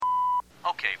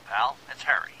Okay, pal, it's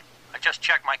Harry. I just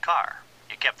checked my car.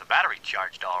 You kept the battery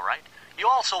charged all right. You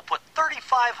also put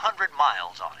 3,500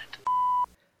 miles on it.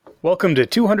 Welcome to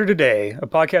 200 a Day, a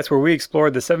podcast where we explore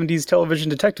the 70s television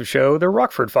detective show, The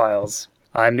Rockford Files.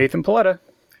 I'm Nathan Paletta.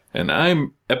 And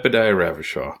I'm Epidiah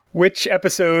Ravishaw. Which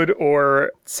episode,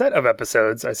 or set of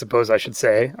episodes, I suppose I should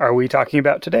say, are we talking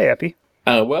about today, Epi?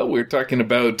 Well, we're talking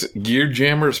about Gear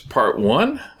Jammers Part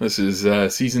 1. This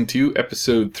is Season 2,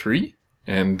 Episode 3.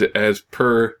 And as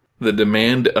per the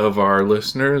demand of our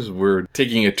listeners, we're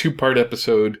taking a two-part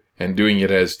episode and doing it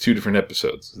as two different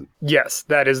episodes. Yes,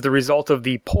 that is the result of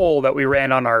the poll that we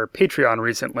ran on our Patreon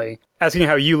recently, asking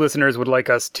how you listeners would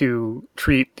like us to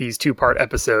treat these two-part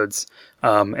episodes.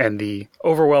 And the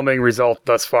overwhelming result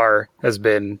thus far has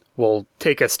been, we'll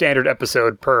take a standard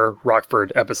episode per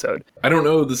Rockford episode. I don't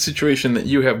know the situation that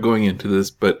you have going into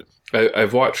this, but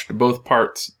I've watched both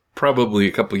parts probably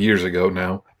a couple years ago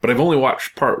now, but I've only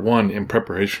watched part 1 in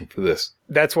preparation for this.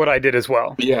 That's what I did as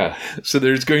well. Yeah, so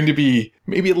there's going to be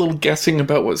maybe a little guessing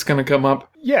about what's going to come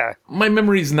up. Yeah. My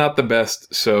memory's not the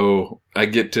best, so I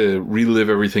get to relive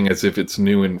everything as if it's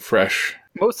new and fresh.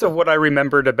 Most of what I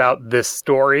remembered about this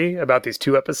story, about these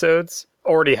two episodes,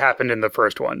 already happened in the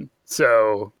first one.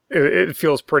 So it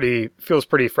feels pretty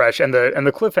fresh, and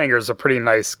the cliffhanger is a pretty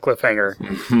nice cliffhanger.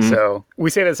 Mm-hmm. So we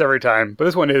say this every time, but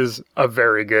this one is a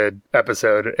very good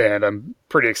episode, and I'm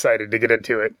pretty excited to get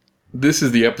into it. This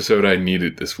is the episode I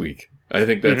needed this week. I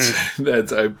think that's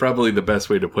probably the best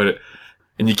way to put it.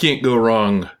 And you can't go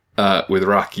wrong with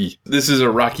Rocky. This is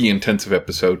a Rocky intensive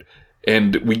episode.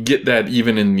 And we get that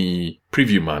even in the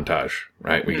preview montage,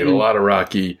 right? We get a lot of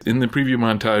Rocky. In the preview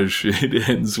montage, it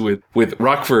ends with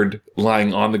Rockford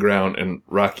lying on the ground and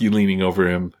Rocky leaning over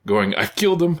him, going, "I've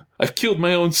killed him. I've killed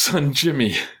my own son,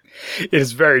 Jimmy." It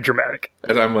is very dramatic.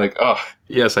 And I'm like, oh,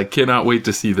 yes, I cannot wait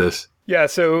to see this. Yeah,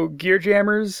 so Gear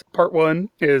Jammers Part 1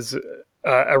 is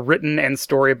a written and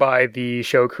story by the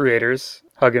show creators,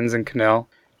 Huggins and Cannell.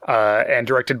 And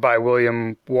directed by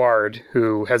William Ward,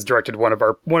 who has directed one of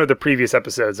the previous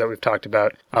episodes that we've talked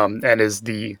about, and is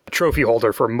the trophy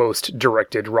holder for most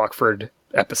directed Rockford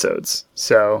episodes.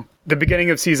 So the beginning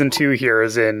of season 2 here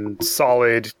is in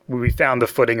solid. We found the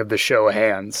footing of the show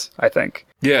hands, I think.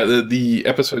 Yeah, the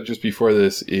episode just before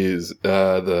this is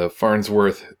the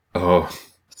Farnsworth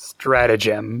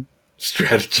Stratagem,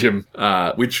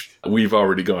 which we've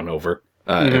already gone over.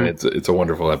 And it's a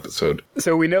wonderful episode.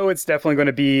 So we know it's definitely going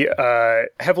to be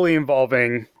heavily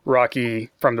involving Rocky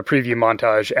from the preview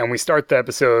montage, and we start the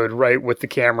episode right with the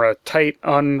camera tight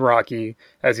on Rocky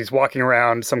as he's walking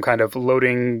around some kind of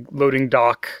loading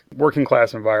dock, working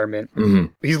class environment. Mm-hmm.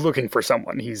 He's looking for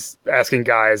someone. He's asking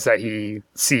guys that he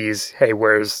sees, "Hey,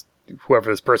 where's whoever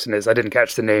this person is?" I didn't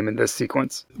catch the name in this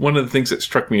sequence. One of the things that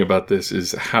struck me about this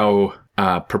is how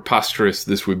preposterous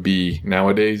this would be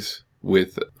nowadays.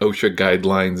 With OSHA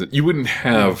guidelines, you wouldn't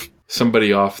have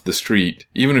somebody off the street,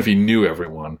 even if he knew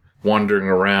everyone, wandering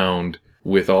around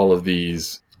with all of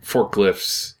these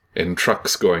forklifts and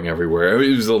trucks going everywhere.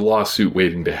 It was a lawsuit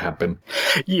waiting to happen.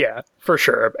 Yeah, for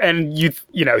sure. And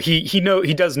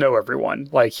he does know everyone.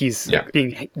 Like, he's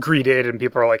being greeted and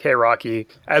people are like, "Hey, Rocky."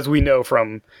 As we know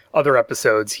from other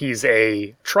episodes, he's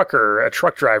a truck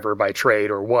driver by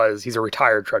trade, or was. He's a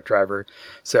retired truck driver.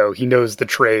 So he knows the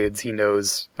trades. He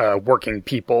knows working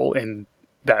people in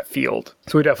that field.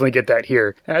 So we definitely get that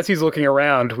here. And as he's looking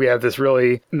around, we have this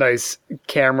really nice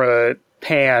camera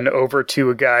pan over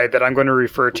to a guy that I'm going to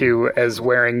refer to as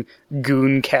wearing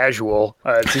goon casual.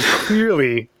 He's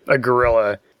clearly a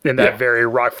gorilla in that very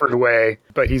Rockford way,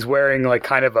 but he's wearing like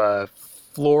kind of a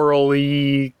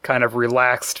florally, kind of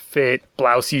relaxed fit,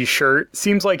 blousey shirt.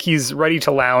 Seems like he's ready to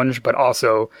lounge, but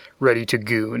also ready to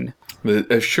goon.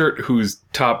 A shirt whose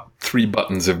top 3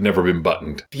 buttons have never been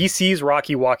buttoned. He sees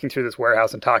Rocky walking through this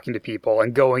warehouse and talking to people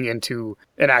and going into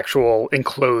an actual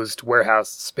enclosed warehouse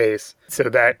space. So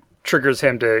that triggers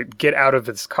him to get out of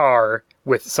his car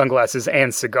with sunglasses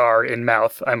and cigar in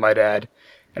mouth, I might add,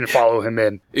 and follow him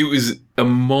in. It was a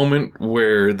moment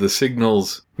where the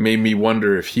signals made me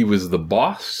wonder if he was the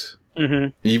boss,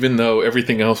 even though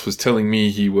everything else was telling me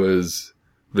he was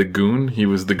the goon, he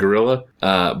was the gorilla.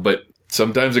 But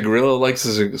sometimes a gorilla likes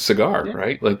a cigar,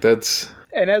 right? Like that's...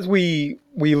 And as we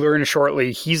learn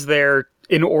shortly, he's there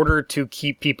in order to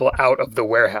keep people out of the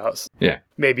warehouse. Yeah.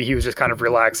 Maybe he was just kind of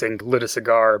relaxing, lit a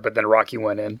cigar, but then Rocky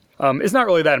went in. It's not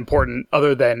really that important,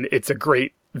 other than it's a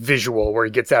great visual where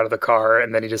he gets out of the car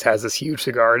and then he just has this huge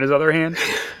cigar in his other hand.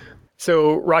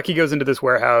 So Rocky goes into this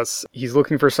warehouse. He's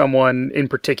looking for someone in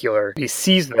particular. He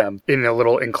sees them in a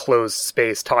little enclosed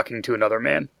space talking to another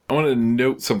man. I want to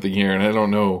note something here, and I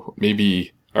don't know,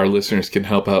 maybe our listeners can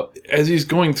help out. As he's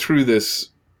going through this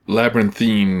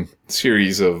labyrinthine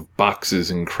series of boxes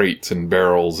and crates and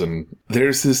barrels, and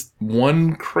there's this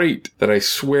one crate that I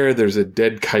swear there's a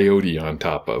dead coyote on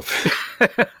top of.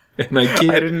 And I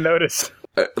didn't notice.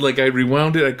 I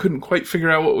rewound it. I couldn't quite figure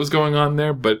out what was going on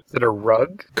there, but... Is it a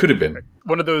rug? Could have been.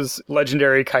 One of those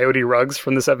legendary coyote rugs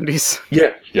from the 70s?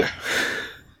 Yeah.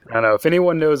 I don't know. If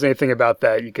anyone knows anything about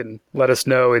that, you can let us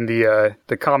know in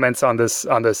the comments on this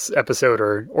episode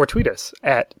or tweet us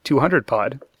at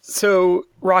 200pod. So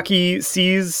Rocky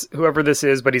sees whoever this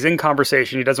is, but he's in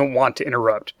conversation. He doesn't want to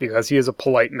interrupt because he is a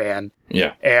polite man.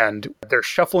 Yeah. And they're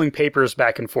shuffling papers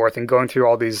back and forth and going through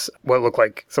all these, what look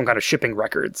like some kind of shipping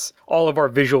records. All of our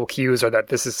visual cues are that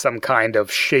this is some kind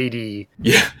of shady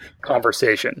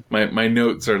conversation. My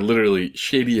notes are literally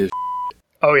shady as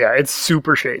Oh yeah, it's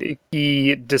super shady.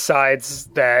 He decides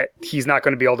that he's not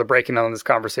going to be able to break in on this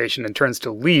conversation and turns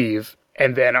to leave.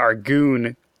 And then our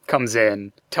goon comes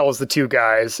in, tells the two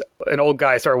guys, an old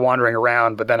guy started wandering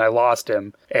around, but then I lost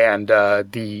him. And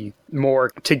the more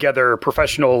together,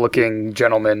 professional-looking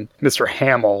gentleman, Mr.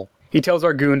 Hamill, he tells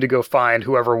our goon to go find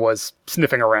whoever was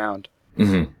sniffing around.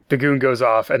 Mm-hmm. The goon goes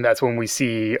off, and that's when we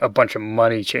see a bunch of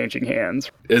money changing hands.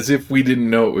 As if we didn't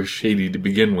know it was shady to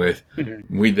begin with.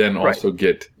 Mm-hmm. We then also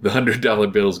get the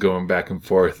 $100 bills going back and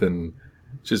forth, and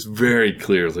just very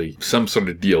clearly some sort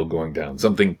of deal going down,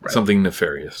 something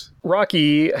nefarious.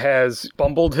 Rocky has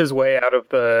bumbled his way out of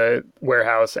the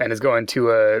warehouse and is going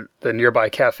to the nearby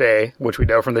cafe, which we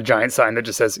know from the giant sign that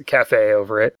just says cafe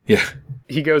over it. Yeah.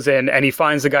 He goes in and he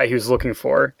finds the guy he was looking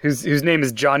for, whose name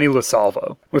is Johnny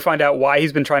LaSalvo. We find out why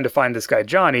he's been trying to find this guy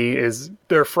Johnny is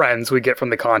they're friends we get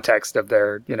from the context of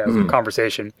their,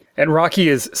 conversation. And Rocky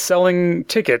is selling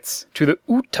tickets to the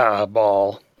Utah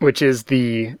Ball, which is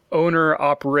the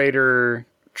owner-operator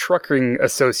trucking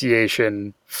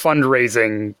association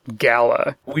fundraising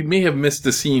gala. We may have missed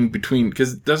the scene between,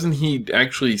 because doesn't he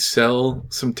actually sell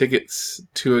some tickets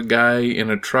to a guy in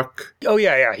a truck? Oh,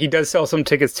 yeah. He does sell some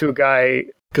tickets to a guy.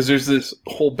 Because there's this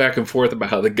whole back and forth about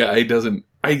how the guy doesn't...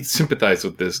 I sympathize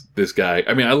with this guy.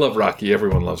 I mean, I love Rocky.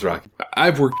 Everyone loves Rocky.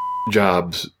 I've worked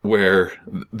jobs where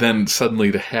then suddenly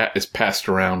the hat is passed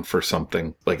around for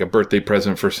something, like a birthday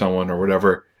present for someone or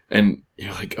whatever. And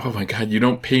you're like, oh my God, you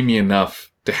don't pay me enough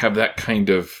to have that kind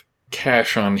of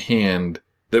cash on hand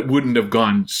that wouldn't have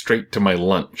gone straight to my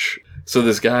lunch. So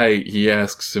this guy, he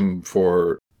asks him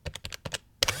for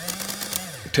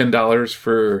 $10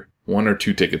 for one or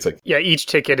two tickets. Yeah, each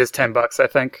ticket is $10, I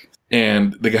think.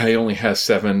 And the guy only has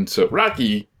 7. So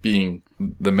Rocky, being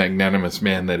the magnanimous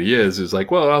man that he is like,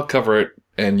 well, I'll cover it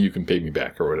and you can pay me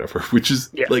back or whatever. Which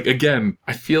is, again,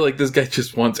 I feel like this guy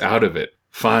just wants out of it.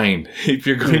 Fine. If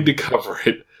you're going to cover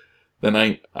it, then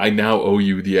I now owe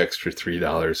you the extra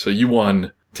 $3. So you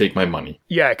won. Take my money.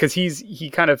 Yeah, because he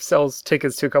kind of sells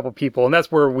tickets to a couple people, and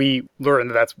that's where we learn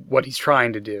that that's what he's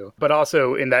trying to do. But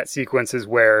also in that sequence is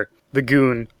where the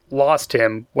goon lost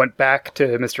him, went back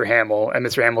to Mr. Hamill, and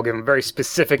Mr. Hamill gave him very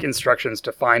specific instructions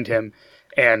to find him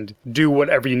and do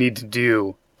whatever you need to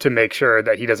do to make sure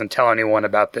that he doesn't tell anyone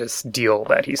about this deal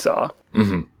that he saw.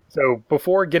 Mm-hmm. So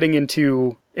before getting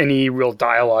into any real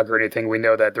dialogue or anything, we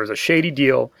know that there's a shady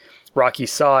deal. Rocky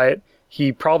saw it.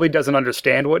 He probably doesn't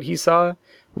understand what he saw,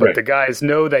 but the guys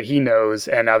know that he knows,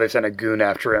 and now they send a goon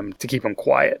after him to keep him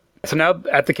quiet. So now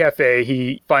at the cafe,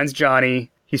 he finds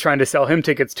Johnny. He's trying to sell him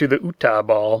tickets to the Utah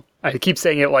Ball. I keep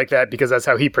saying it like that because that's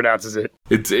how he pronounces it.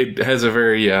 It has a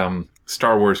very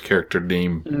Star Wars character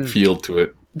name feel to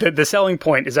it. The selling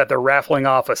point is that they're raffling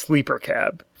off a sleeper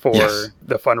cab for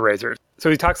the fundraisers. So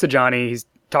he talks to Johnny. He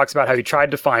talks about how he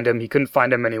tried to find him. He couldn't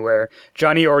find him anywhere.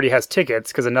 Johnny already has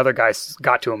tickets because another guy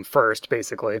got to him first,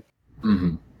 basically.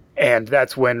 Mm-hmm. And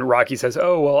that's when Rocky says,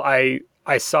 oh, well,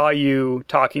 I saw you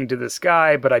talking to this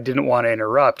guy, but I didn't want to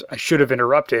interrupt. I should have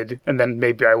interrupted, and then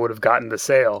maybe I would have gotten the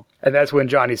sale. And that's when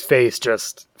Johnny's face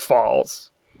just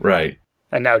falls. Right.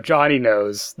 And now Johnny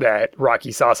knows that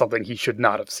Rocky saw something he should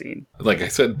not have seen. Like I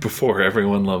said before,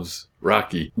 everyone loves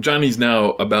Rocky. Johnny's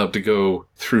now about to go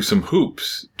through some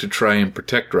hoops to try and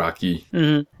protect Rocky,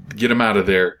 get him out of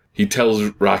there. He tells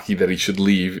Rocky that he should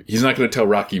leave. He's not going to tell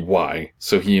Rocky why.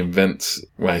 So he invents,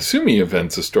 I assume he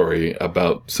invents a story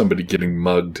about somebody getting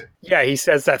mugged. Yeah, he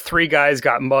says that 3 guys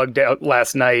got mugged out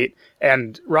last night,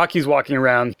 and Rocky's walking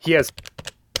around. He has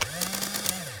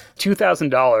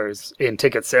 $2,000 in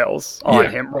ticket sales on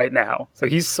him right now. So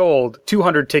he's sold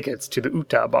 200 tickets to the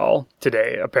Utah Ball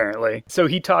today, apparently. So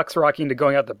he talks Rocky into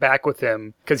going out the back with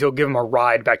him because he'll give him a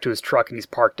ride back to his truck and he's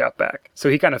parked out back. So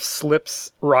he kind of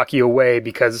slips Rocky away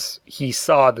because he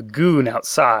saw the goon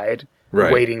outside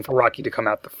waiting for Rocky to come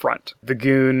out the front. The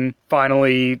goon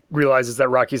finally realizes that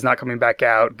Rocky's not coming back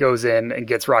out, goes in and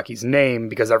gets Rocky's name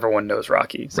because everyone knows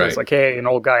Rocky. So it's like, hey, an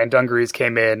old guy in dungarees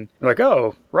came in. They're like,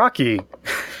 oh, Rocky.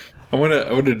 I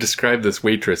want to describe this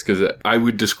waitress because I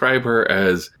would describe her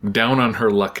as down on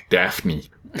her luck Daphne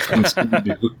from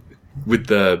Scooby-Doo with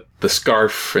the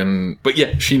scarf but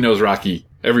yeah, she knows Rocky.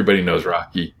 Everybody knows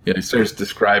Rocky. Yeah, he starts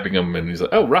describing him and he's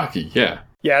like, oh, Rocky, yeah.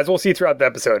 Yeah, as we'll see throughout the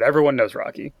episode, everyone knows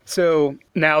Rocky. So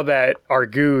now that our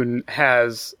goon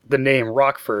has the name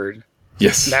Rockford,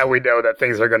 yes, now we know that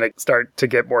things are going to start to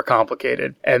get more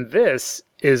complicated. And this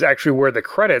is actually where the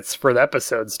credits for the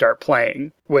episode start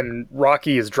playing. When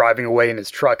Rocky is driving away in his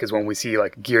truck is when we see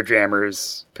like gear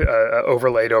jammers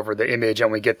overlaid over the image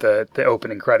and we get the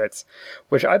opening credits,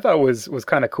 which I thought was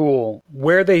kind of cool.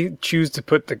 Where they choose to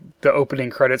put the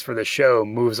opening credits for the show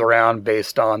moves around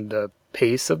based on the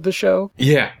pace of the show.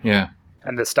 Yeah.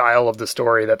 And the style of the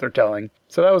story that they're telling.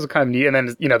 So that was kind of neat. And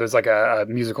then, there's like a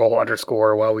musical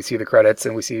underscore while we see the credits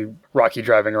and we see Rocky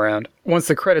driving around. Once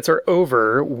the credits are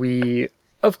over, we,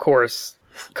 of course,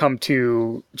 come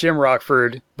to Jim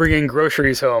Rockford bringing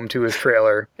groceries home to his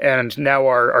trailer. And now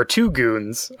our two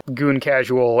goons, Goon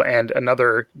Casual and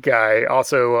another guy,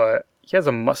 also, he has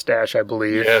a mustache, I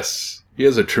believe. Yes, he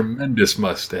has a tremendous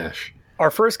mustache. Our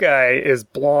first guy is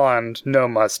blonde, no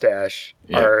mustache.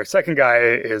 Yeah. Our second guy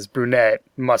is brunette,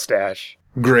 mustache.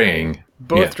 Graying.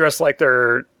 Both dressed like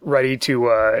they're ready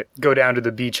to go down to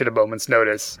the beach at a moment's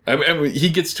notice. I mean, he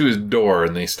gets to his door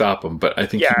and they stop him, but I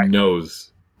think he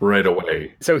knows right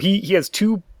away. So he has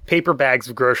two paper bags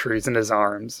of groceries in his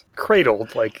arms,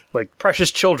 cradled like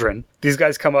precious children. These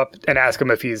guys come up and ask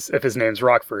him if his name's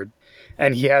Rockford,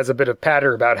 and he has a bit of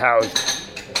patter about how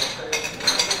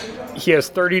he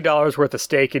has $30 worth of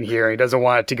steak in here and he doesn't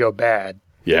want it to go bad.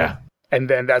 Yeah. And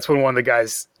then that's when one of the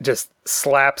guys just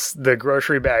slaps the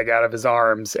grocery bag out of his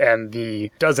arms and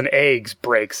the dozen eggs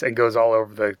breaks and goes all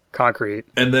over the concrete.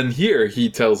 And then here he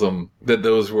tells them that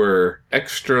those were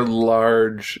extra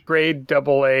large... grade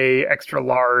AA extra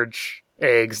large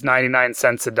eggs, 99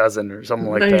 cents a dozen or something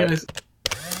like that.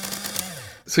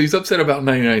 So he's upset about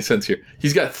 99 cents here.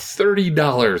 He's got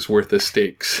 $30 worth of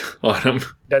steaks on him.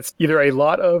 That's either a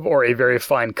lot of or a very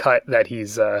fine cut that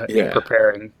he's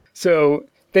preparing. So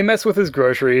they mess with his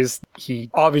groceries. He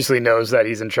obviously knows that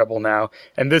he's in trouble now.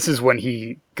 And this is when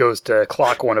he goes to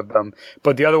clock one of them.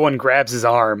 But the other one grabs his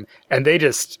arm and they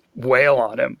just wail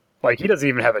on him. Like he doesn't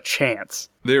even have a chance.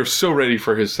 They're so ready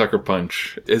for his sucker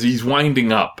punch. As he's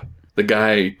winding up, the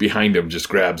guy behind him just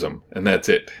grabs him, and that's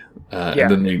it. And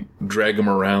then they drag him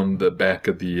around the back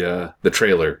of the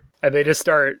trailer. And they just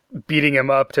start beating him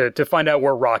up to find out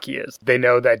where Rocky is. They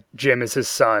know that Jim is his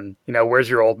son. Where's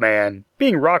your old man?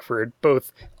 Being Rockford,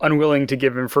 both unwilling to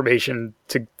give information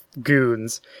to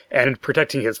goons and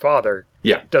protecting his father,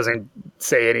 doesn't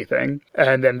say anything.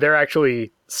 And then they're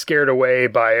actually scared away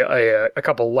by a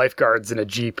couple lifeguards in a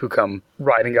Jeep who come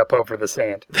riding up over the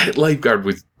sand. That lifeguard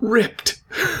was ripped.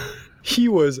 He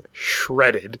was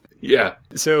shredded. Yeah.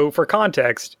 So for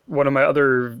context, one of my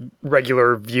other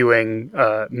regular viewing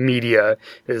media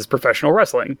is professional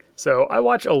wrestling. So I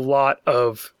watch a lot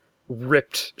of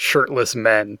ripped, shirtless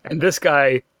men. And this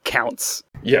guy counts.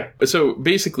 Yeah. So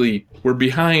basically, we're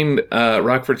behind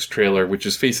Rockford's trailer, which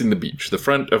is facing the beach. The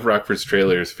front of Rockford's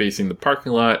trailer is facing the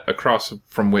parking lot, across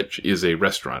from which is a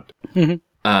restaurant.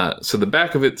 Mm-hmm. So the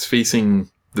back of it's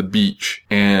facing the beach,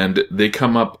 and they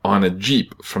come up on a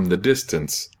Jeep from the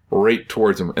distance right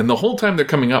towards him. And the whole time they're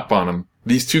coming up on him,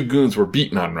 these two goons were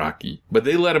beating on Rocky. But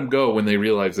they let him go when they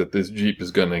realize that this Jeep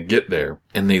is going to get there.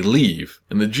 And they leave.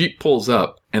 And the Jeep pulls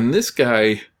up. And this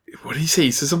guy, what did he say?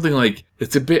 He says something like,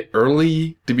 it's a bit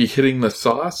early to be hitting the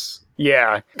sauce.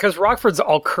 Yeah, because Rockford's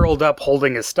all curled up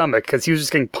holding his stomach because he was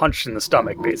just getting punched in the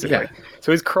stomach, basically. Yeah.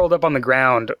 So he's curled up on the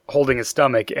ground holding his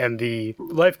stomach, and the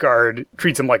lifeguard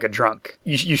treats him like a drunk.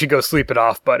 You should go sleep it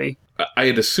off, buddy. I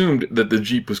had assumed that the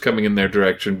Jeep was coming in their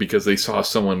direction because they saw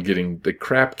someone getting the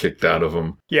crap kicked out of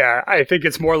them. Yeah, I think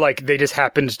it's more like they just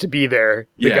happened to be there.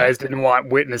 The guys didn't want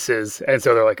witnesses, and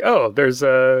so they're like, oh, there's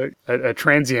a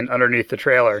transient underneath the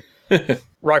trailer.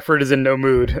 Rockford is in no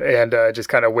mood and just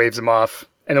kind of waves him off.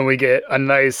 And then we get a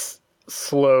nice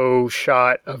slow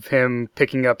shot of him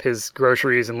picking up his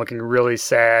groceries and looking really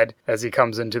sad as he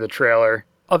comes into the trailer.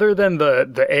 Other than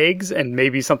the eggs and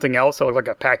maybe something else, so like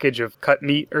a package of cut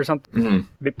meat or something,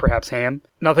 perhaps ham.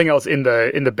 Nothing else in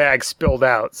the bag spilled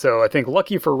out. So I think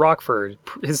lucky for Rockford,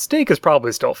 his steak is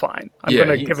probably still fine. I'm going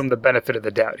to give him the benefit of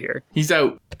the doubt here. He's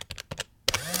out.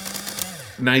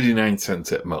 99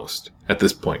 cents at most at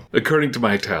this point, according to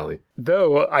my tally.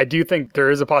 Though I do think there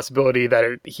is a possibility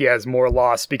that he has more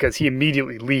loss because he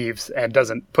immediately leaves and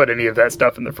doesn't put any of that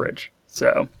stuff in the fridge.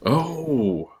 So.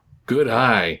 Oh, good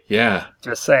eye. Yeah.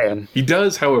 Just saying. He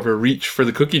does, however, reach for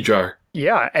the cookie jar.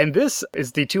 Yeah, and this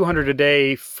is the 200 a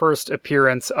day first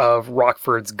appearance of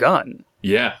Rockford's gun.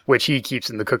 Yeah. Which he keeps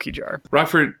in the cookie jar.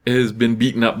 Rockford has been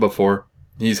beaten up before.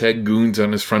 He's had goons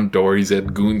on his front door. He's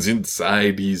had goons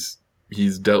inside. He's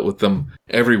dealt with them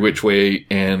every which way.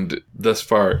 And thus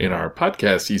far in our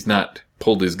podcast, he's not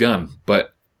pulled his gun.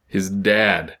 But his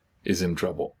dad is in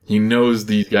trouble. He knows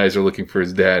these guys are looking for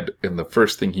his dad. And the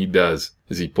first thing he does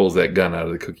is he pulls that gun out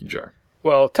of the cookie jar.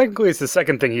 Well, technically it's the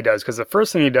second thing he does, because the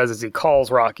first thing he does is he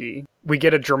calls Rocky. We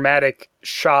get a dramatic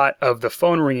shot of the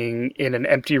phone ringing in an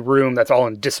empty room that's all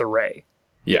in disarray.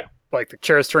 Yeah. Like the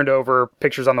chair's turned over,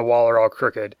 pictures on the wall are all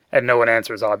crooked, and no one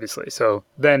answers, obviously. So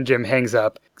then Jim hangs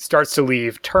up, starts to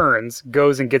leave, turns,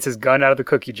 goes and gets his gun out of the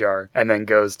cookie jar, and then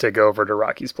goes to go over to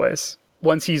Rocky's place.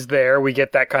 Once he's there, we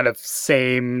get that kind of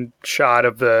same shot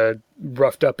of the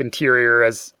roughed up interior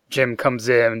as Jim comes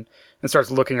in and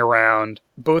starts looking around.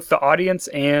 Both the audience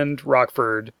and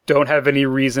Rockford don't have any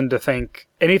reason to think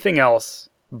anything else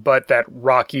but that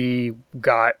Rocky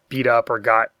got beat up or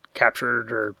got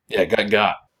captured or... Yeah,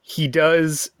 got. He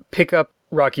does pick up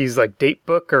Rocky's date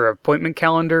book or appointment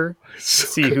calendar to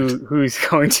see who he's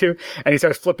going to, and he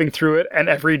starts flipping through it, and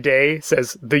every day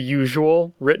says the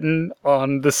usual written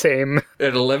on the same...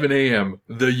 At 11 a.m.,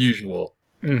 the usual.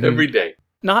 Mm-hmm. Every day.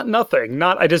 Not nothing.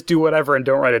 Not I just do whatever and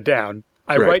don't write it down.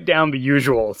 I write down the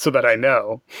usual so that I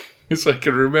know. So I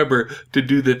can remember to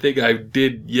do the thing I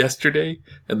did yesterday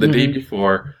and the day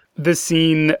before. The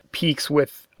scene peaks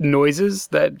with noises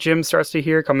that Jim starts to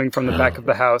hear coming from the back of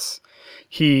the house.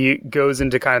 He goes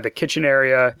into kind of the kitchen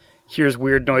area, hears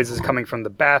weird noises coming from the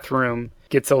bathroom,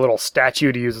 gets a little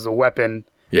statue to use as a weapon.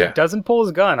 Yeah. Doesn't pull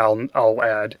his gun, I'll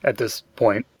add, at this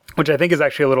point, which I think is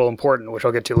actually a little important, which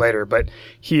I'll get to later. But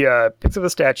he picks up a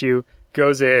statue,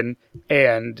 goes in,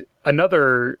 and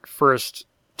another first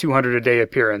 200 a day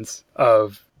appearance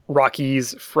of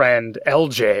Rocky's friend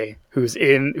LJ, who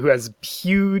has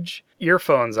huge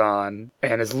earphones on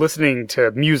and is listening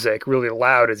to music really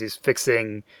loud as he's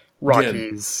fixing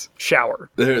Rocky's shower.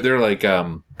 They're like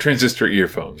transistor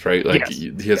earphones, right? Like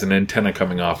yes. He has an antenna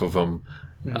coming off of them.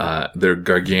 They're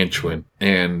gargantuan,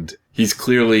 and he's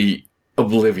clearly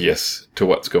oblivious to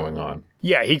what's going on.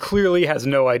 Yeah, he clearly has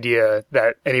no idea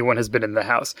that anyone has been in the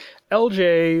house.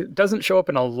 LJ doesn't show up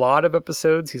in a lot of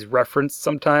episodes. He's referenced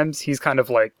sometimes. He's kind of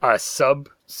like a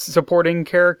sub-supporting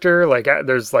character. Like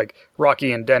there's like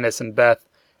Rocky and Dennis and Beth,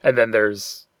 and then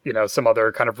there's, some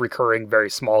other kind of recurring, very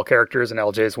small characters, and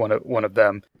LJ is one of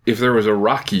them. If there was a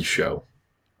Rocky show,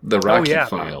 the Rocky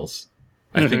Files,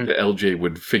 I think that LJ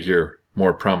would figure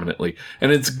more prominently.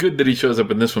 And it's good that he shows up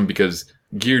in this one because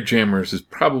Gear Jammers is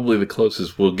probably the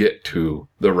closest we'll get to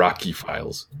the Rocky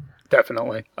Files.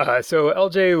 Definitely. So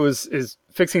LJ is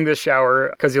fixing this shower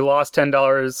because he lost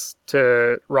 $10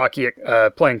 to Rocky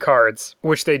playing cards,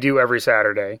 which they do every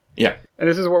Saturday. Yeah. And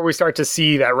this is where we start to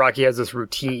see that Rocky has this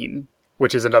routine,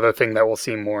 which is another thing that we'll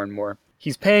see more and more.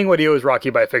 He's paying what he owes Rocky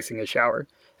by fixing his shower,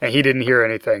 and he didn't hear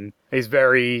anything. He's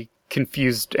very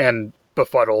confused and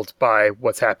befuddled by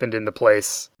what's happened in the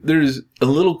place. There's a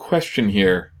little question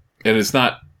here, and it's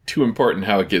not too important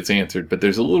how it gets answered, but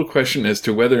there's a little question as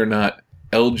to whether or not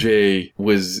LJ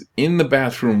was in the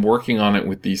bathroom working on it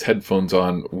with these headphones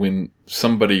on when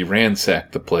somebody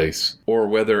ransacked the place, or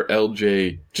whether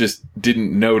LJ just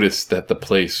didn't notice that the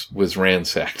place was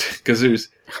ransacked. Because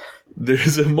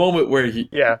there's a moment where he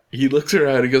looks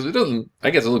around and he goes, I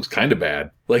guess it looks kind of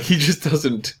bad. Like, he just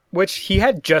doesn't... Which he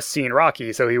had just seen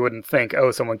Rocky, so he wouldn't think,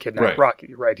 someone kidnapped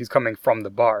Rocky, right? He's coming from the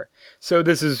bar. So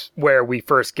this is where we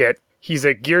first get, he's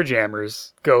at Gear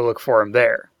Jammers, go look for him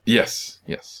there. Yes.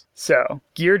 So,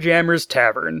 Gear Jammers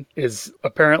Tavern is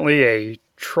apparently a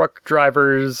truck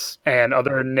drivers and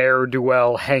other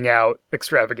ne'er-do-well hangout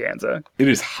extravaganza. It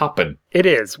is hopping. It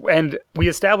is. And we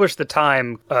established the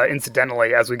time,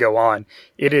 incidentally, as we go on.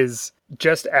 It is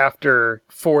just after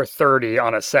 4:30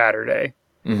 on a Saturday.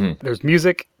 Mm-hmm. There's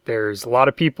music. There's a lot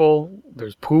of people.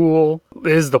 There's pool.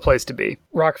 It is the place to be.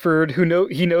 Rockford,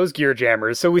 he knows Gear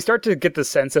Jammers. So we start to get the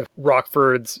sense of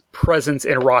Rockford's presence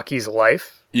in Rocky's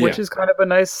life, which is kind of a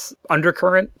nice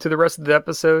undercurrent to the rest of the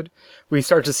episode. We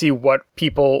start to see what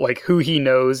people, like who he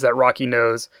knows that Rocky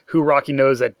knows, who Rocky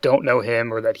knows that don't know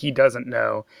him or that he doesn't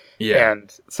know,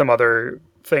 and some other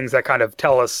things that kind of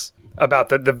tell us about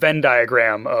the Venn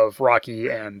diagram of Rocky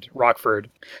and Rockford.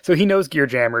 So he knows Gear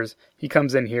Jammers. He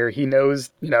comes in here. He knows,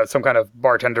 some kind of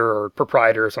bartender or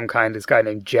proprietor of some kind, this guy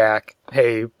named Jack.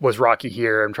 Hey, was Rocky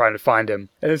here? I'm trying to find him.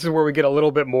 And this is where we get a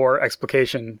little bit more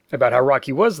explication about how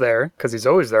Rocky was there, because he's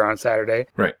always there on Saturday.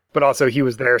 Right. But also he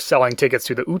was there selling tickets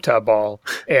to the Utah Ball.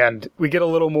 And we get a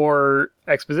little more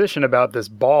exposition about this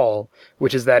ball,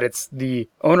 which is that it's the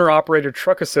Owner-Operator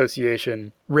Truck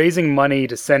Association raising money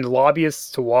to send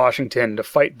lobbyists to Washington to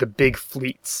fight the big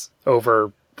fleets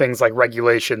over things like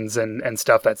regulations and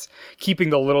stuff that's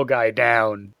keeping the little guy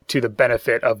down to the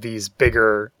benefit of these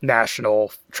bigger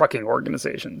national trucking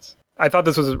organizations. I thought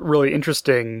this was a really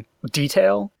interesting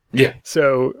detail. Yeah.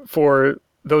 So for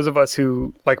those of us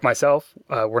who, like myself,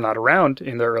 were not around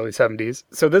in the early 70s.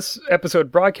 So this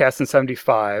episode broadcast in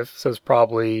 75, so it's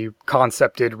probably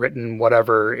concepted, written,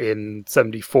 whatever, in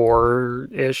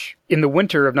 74-ish. In the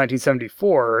winter of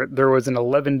 1974, there was an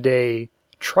 11-day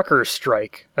trucker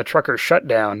strike, a trucker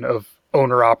shutdown of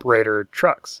owner-operator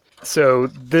trucks. So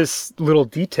this little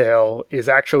detail is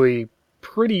actually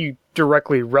pretty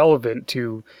directly relevant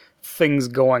to things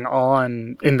going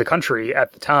on in the country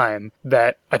at the time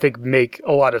that I think make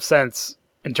a lot of sense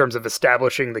in terms of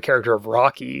establishing the character of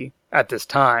Rocky at this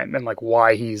time and like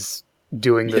why he's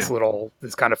doing this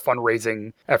this kind of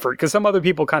fundraising effort. Because some other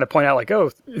people kind of point out like, oh,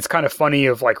 it's kind of funny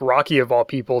of like Rocky of all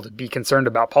people to be concerned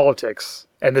about politics.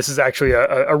 And this is actually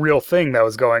a real thing that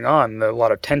was going on. A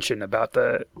lot of tension about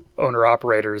the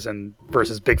owner-operators and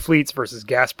versus big fleets versus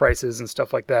gas prices and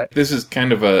stuff like that. This is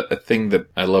kind of a thing that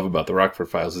I love about the Rockford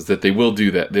Files is that they will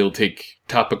do that. They'll take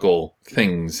topical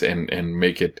things and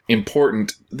make it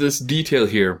important. This detail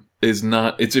here is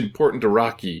not, it's important to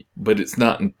Rocky, but it's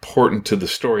not important to the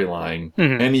storyline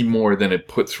any more than it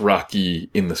puts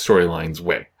Rocky in the storyline's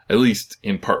way. At least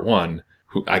in part one.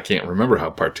 Who I can't remember how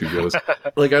part two goes.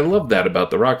 Like, I love that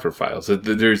about the Rockford Files, that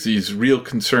there's these real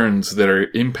concerns that are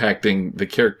impacting the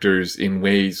characters in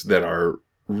ways that are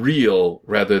real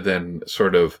rather than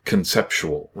sort of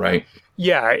conceptual, right?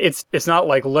 Yeah, it's not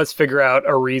like, let's figure out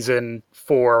a reason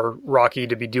for Rocky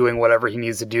to be doing whatever he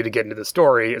needs to do to get into the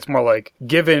story. It's more like,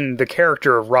 given the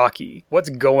character of Rocky, what's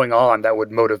going on that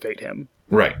would motivate him?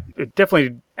 Right. It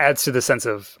definitely adds to the sense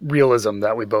of realism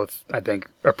that we both, I think,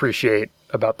 appreciate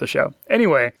about the show.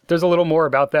 Anyway, there's a little more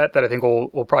about that I think we'll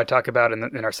probably talk about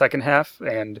in our second half.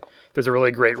 And there's a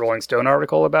really great Rolling Stone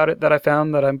article about it that I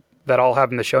found that I'll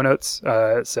have in the show notes.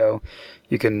 So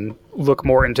you can look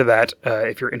more into that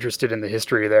if you're interested in the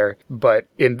history there. But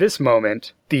in this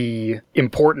moment, the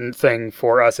important thing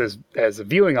for us as a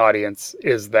viewing audience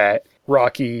is that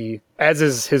Rocky, as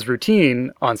is his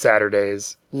routine on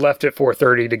Saturdays, left at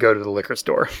 4:30 to go to the liquor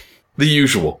store. The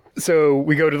usual. So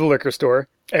we go to the liquor store,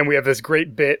 and we have this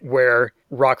great bit where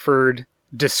Rockford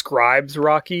describes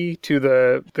Rocky to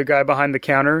the guy behind the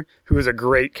counter, who is a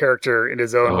great character in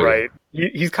his own right.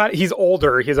 He's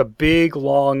older. He has a big,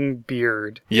 long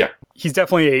beard. Yeah. He's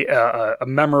definitely a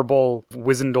memorable,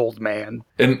 wizened old man.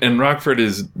 And Rockford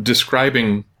is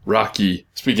describing Rocky,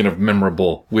 speaking of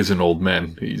memorable, wizened old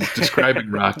men, he's describing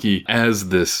Rocky as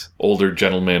this older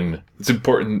gentleman. It's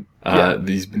important.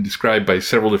 He's been described by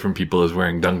several different people as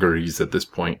wearing dungarees at this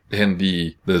point. And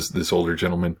this older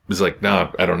gentleman is like,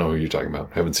 nah, I don't know who you're talking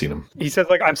about. I haven't seen him. He says,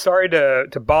 like, I'm sorry to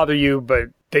bother you, but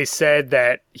they said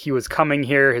that he was coming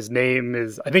here. I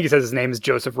think he says his name is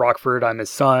Joseph Rockford. I'm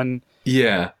his son.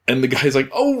 Yeah. And the guy's like,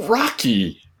 oh,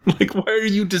 Rocky. Like, why are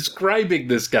you describing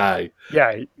this guy?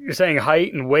 Yeah, you're saying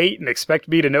height and weight and expect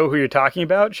me to know who you're talking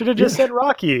about? Should have just said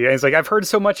Rocky. And he's like, I've heard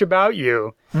so much about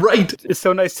you. Right. It's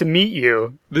so nice to meet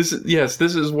you. This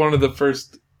is one of the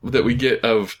first that we get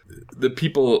of the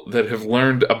people that have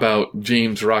learned about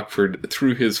James Rockford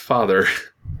through his father.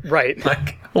 Right.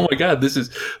 Like, oh my God, this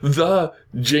is the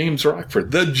James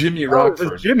Rockford, the Jimmy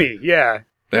Rockford. Jimmy, yeah.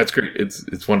 That's great.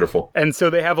 It's wonderful. And so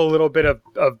they have a little bit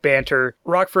of banter.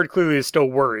 Rockford clearly is still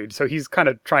worried, so he's kind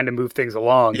of trying to move things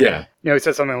along. Yeah. He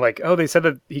says something like, oh, they said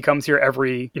that he comes here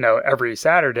every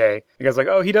Saturday. The guy's like,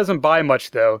 oh, he doesn't buy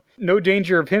much, though. No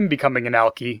danger of him becoming an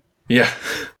alkie. Yeah.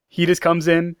 He just comes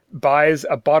in, buys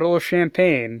a bottle of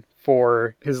champagne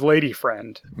for his lady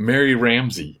friend, Mary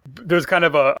Ramsey. There's kind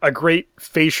of a great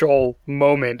facial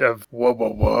moment of, what?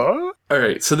 All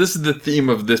right, so this is the theme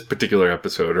of this particular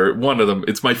episode, or one of them.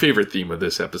 It's my favorite theme of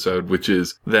this episode, which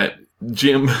is that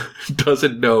Jim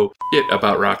doesn't know shit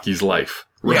about Rocky's life.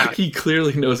 Rocky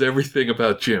clearly knows everything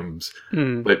about Jim's,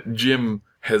 but Jim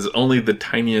has only the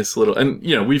tiniest little, and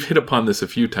we've hit upon this a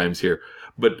few times here,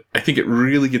 but I think it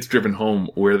really gets driven home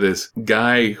where this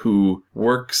guy who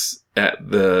works at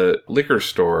the liquor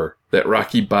store that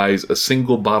Rocky buys a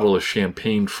single bottle of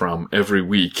champagne from every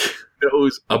week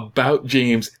knows about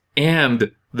James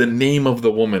and the name of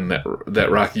the woman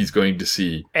that Rocky's going to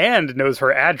see. And knows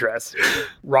her address.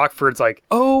 Rockford's like,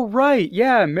 oh, right,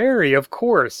 yeah, Mary, of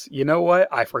course. You know what?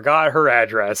 I forgot her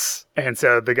address. And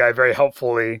so the guy very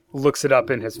helpfully looks it up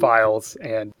in his files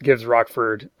and gives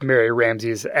Rockford Mary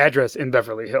Ramsey's address in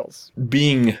Beverly Hills.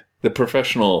 Being the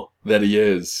professional that he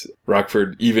is,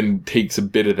 Rockford even takes a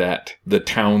bit of that, the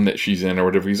town that she's in or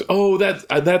whatever. He's,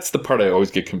 that's the part I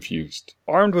always get confused.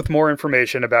 Armed with more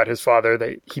information about his father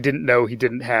that he didn't know he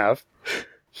didn't have,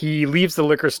 he leaves the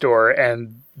liquor store,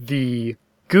 and the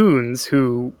goons,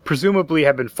 who presumably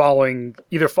have been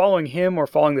either following him or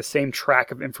following the same track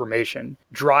of information,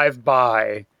 drive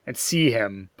by and see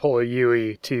him pull a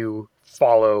Yui to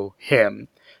follow him.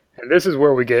 And this is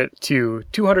where we get to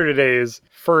 200 a Day's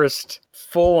first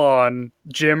full-on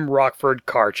Jim Rockford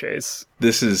car chase.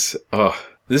 This is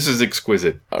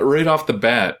exquisite. Right off the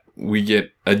bat, we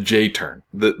get a J turn,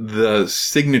 the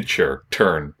signature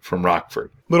turn from Rockford.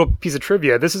 Little piece of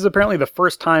trivia: this is apparently the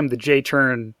first time the J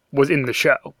turn was in the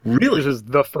show. Really? This is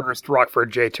the first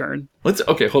Rockford J turn.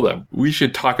 Okay, hold on. We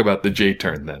should talk about the J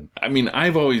turn then. I mean,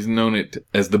 I've always known it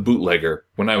as the bootlegger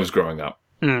when I was growing up.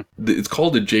 It's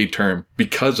called a J-term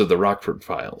because of the Rockford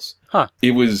Files. Huh.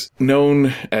 It was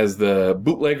known as the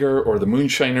bootlegger or the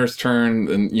moonshiner's turn,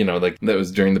 and, that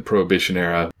was during the Prohibition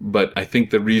era. But I think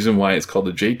the reason why it's called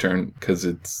a J-turn, because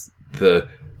it's the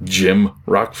Jim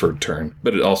Rockford turn.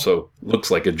 But it also looks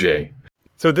like a J.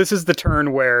 So this is the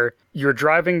turn where you're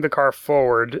driving the car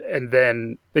forward, and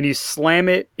then you slam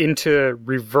it into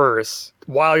reverse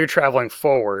while you're traveling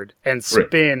forward and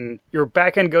spin. Right. Your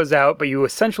back end goes out, but you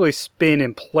essentially spin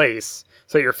in place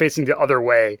so you're facing the other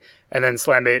way, and then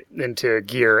slam it into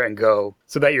gear and go,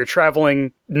 so that you're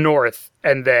traveling north,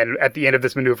 and then at the end of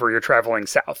this maneuver, you're traveling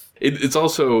south. It's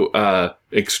also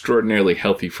extraordinarily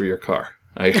healthy for your car.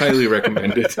 I highly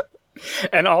recommend it.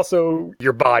 And also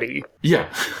your body.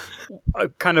 Yeah. A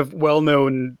kind of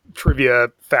well-known trivia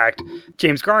fact,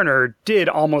 James Garner did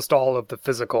almost all of the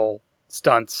physical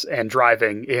stunts and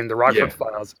driving in the Rockford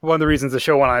Files. One of the reasons the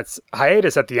show went on its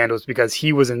hiatus at the end was because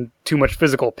he was in too much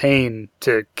physical pain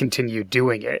to continue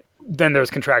doing it. Then there's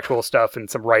contractual stuff and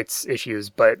some rights issues,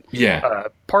 but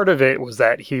part of it was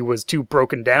that he was too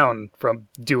broken down from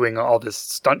doing all this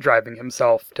stunt driving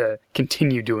himself to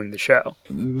continue doing the show.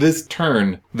 This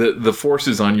turn, the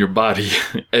forces on your body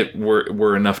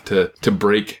were enough to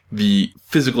break the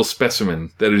physical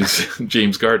specimen that is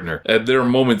James Gardner. There are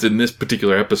moments in this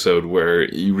particular episode where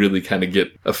you really kind of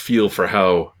get a feel for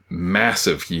how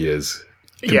massive he is.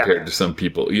 Compared to some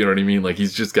people, you know what I mean? Like,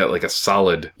 he's just got like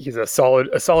he's a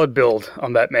solid build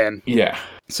on that man. Yeah.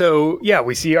 So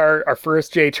we see our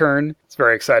first J turn. It's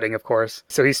very exciting, of course.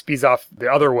 So he speeds off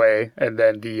the other way, and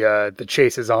then the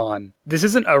chase is on. This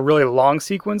isn't a really long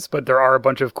sequence, but there are a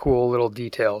bunch of cool little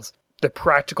details. The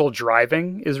practical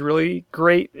driving is really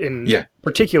great in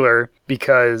particular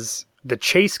because the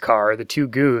chase car, the two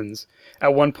goons,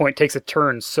 at one point takes a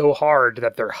turn so hard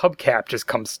that their hubcap just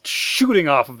comes shooting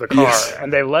off of the car,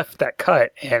 and they left that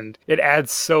cut, and it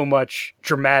adds so much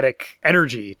dramatic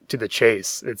energy to the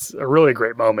chase. It's a really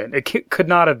great moment. It could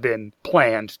not have been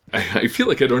planned. I feel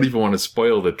like I don't even want to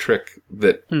spoil the trick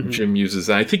that Jim uses.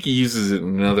 I think he uses it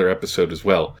in another episode as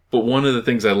well. But one of the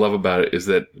things I love about it is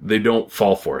that they don't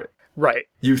fall for it. Right.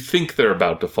 You think they're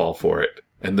about to fall for it,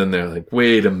 and then they're like,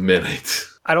 wait a minute.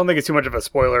 I don't think it's too much of a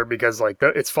spoiler because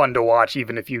it's fun to watch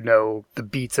even if you know the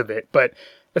beats of it. But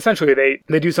essentially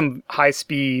they do some high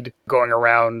speed going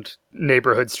around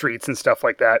neighborhood streets and stuff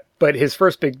like that. But his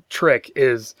first big trick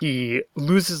is he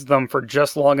loses them for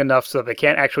just long enough so they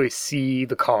can't actually see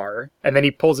the car. And then he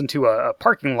pulls into a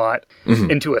parking lot,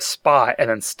 into a spot,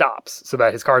 and then stops so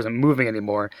that his car isn't moving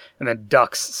anymore, and then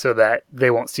ducks so that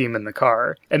they won't see him in the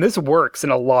car. And this works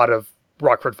in a lot of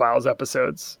Rockford Files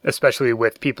episodes, especially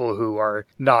with people who are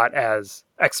not as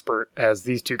expert as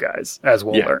these two guys, as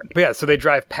we'll learn. But so they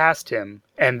drive past him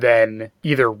and then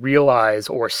either realize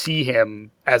or see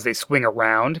him as they swing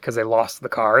around because they lost the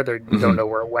car. They don't know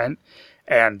where it went,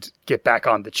 and get back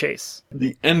on the chase.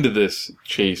 The end of this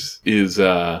chase is,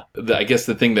 I guess,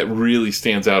 the thing that really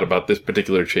stands out about this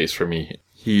particular chase for me.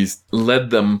 He's led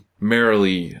them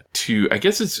merrily to, I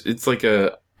guess it's like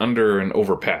under an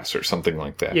overpass or something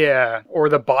like that. Yeah, or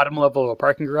the bottom level of a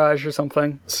parking garage or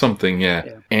something. Something, yeah.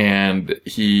 And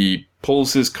he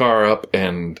pulls his car up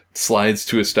and slides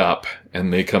to a stop,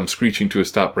 and they come screeching to a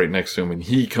stop right next to him, and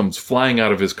he comes flying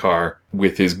out of his car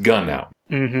with his gun out.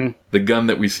 The gun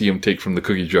that we see him take from the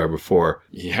cookie jar before.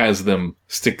 He has them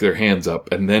stick their hands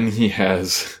up, and then he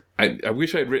has... I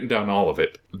wish I had written down all of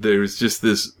it. There's just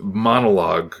this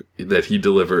monologue that he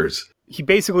delivers. He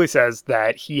basically says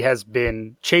that he has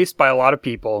been chased by a lot of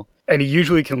people, and he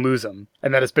usually can lose them,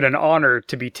 and that it's been an honor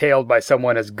to be tailed by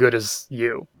someone as good as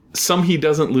you. Some he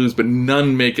doesn't lose, but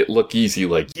none make it look easy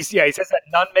like you. He says that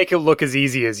none make it look as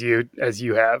easy as you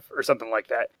have, or something like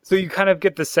that. So you kind of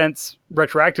get the sense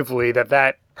retroactively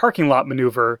that parking lot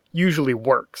maneuver usually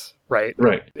works, right?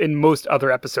 Right. In most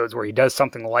other episodes where he does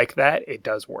something like that, it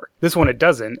does work. This one, it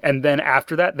doesn't. And then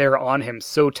after that, they're on him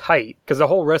so tight, because the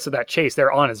whole rest of that chase,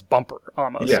 they're on his bumper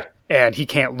almost. Yeah. And he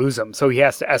can't lose them. So he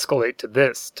has to escalate to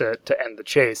this to end the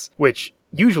chase, which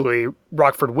usually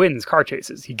Rockford wins car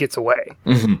chases. He gets away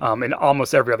in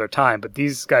almost every other time. But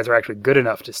these guys are actually good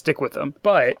enough to stick with him.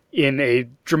 But in a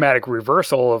dramatic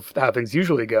reversal of how things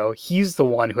usually go, he's the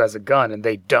one who has a gun and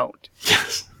they don't.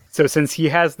 Yes. So since he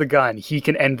has the gun, he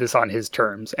can end this on his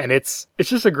terms. And it's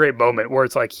just a great moment where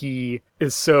it's like he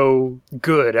is so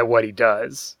good at what he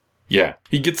does. Yeah.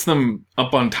 He gets them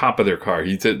up on top of their car.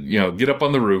 He said, get up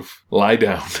on the roof, lie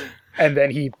down. And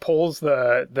then he pulls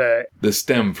the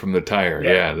stem from the tire.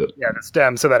 The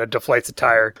stem so that it deflates the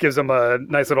tire. Gives him a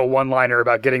nice little one-liner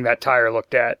about getting that tire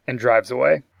looked at and drives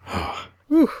away.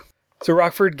 Whew. So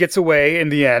Rockford gets away in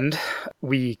the end.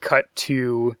 We cut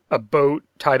to a boat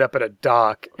tied up at a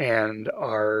dock, and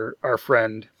our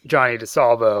friend Johnny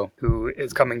DeSalvo, who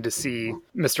is coming to see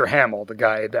Mr. Hamill, the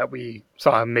guy that we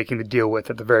saw him making the deal with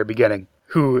at the very beginning,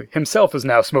 who himself is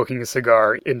now smoking a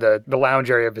cigar in the lounge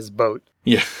area of his boat.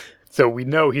 Yeah. So we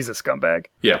know he's a scumbag.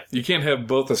 Yeah, you can't have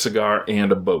both a cigar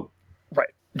and a boat. Right.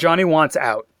 Johnny wants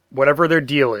out. Whatever their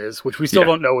deal is, which we still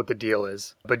don't know what the deal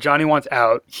is, but Johnny wants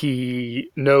out. He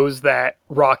knows that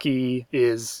Rocky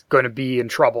is going to be in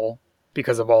trouble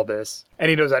because of all this. And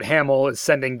he knows that Hamill is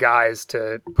sending guys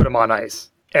to put him on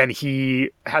ice. And he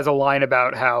has a line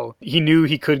about how he knew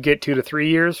he could get 2 to 3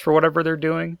 years for whatever they're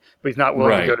doing, but he's not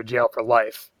willing to go to jail for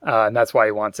life. And that's why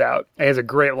he wants out. And he has a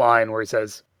great line where he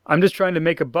says, "I'm just trying to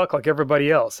make a buck like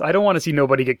everybody else. I don't want to see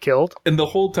nobody get killed." And the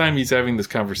whole time he's having this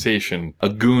conversation, a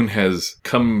goon has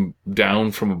come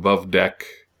down from above deck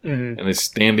and is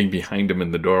standing behind him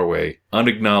in the doorway,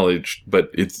 unacknowledged, but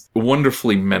it's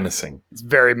wonderfully menacing. It's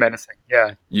very menacing,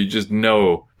 yeah. You just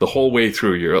know the whole way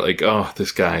through, you're like, oh,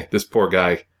 this poor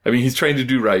guy. I mean, he's trying to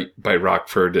do right by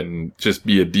Rockford and just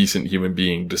be a decent human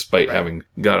being despite having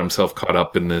got himself caught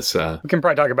up in this. We can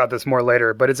probably talk about this more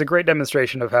later, but it's a great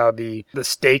demonstration of how the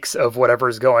stakes of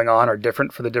whatever's going on are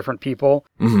different for the different people.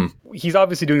 Mm-hmm. He's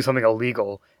obviously doing something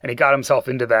illegal, and he got himself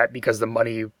into that because the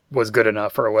money was good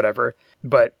enough or whatever.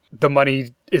 But the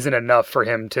money isn't enough for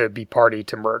him to be party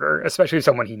to murder, especially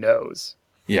someone he knows.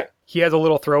 Yeah. He has a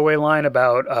little throwaway line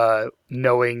about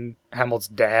knowing Hamill's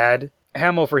dad.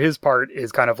 Hamill, for his part,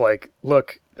 is kind of like,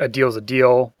 look, a deal's a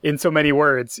deal. In so many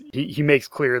words, he makes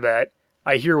clear that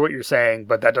I hear what you're saying,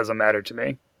 but that doesn't matter to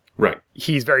me. Right.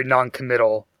 He's very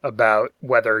non-committal about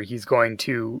whether he's going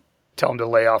to tell him to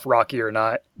lay off Rocky or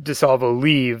not. DeSalvo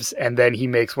leaves, and then he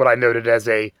makes what I noted as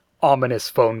a ominous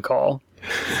phone call.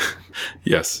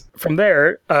 Yes. From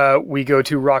there, we go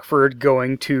to Rockford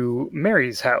going to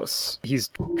Mary's house. He's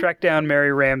tracked down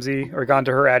Mary Ramsey, or gone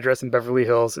to her address in Beverly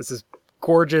Hills. It's this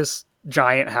gorgeous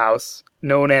giant house.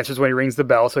 No one answers when he rings the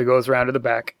bell, so he goes around to the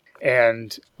back.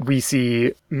 And we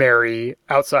see Mary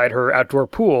outside her outdoor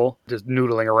pool, just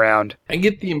noodling around. I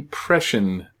get the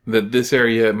impression that this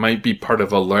area might be part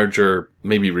of a larger,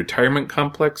 maybe retirement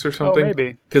complex or something. Oh,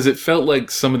 maybe. Because it felt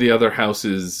like some of the other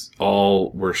houses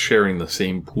all were sharing the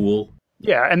same pool.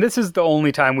 Yeah, and this is the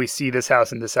only time we see this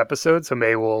house in this episode, so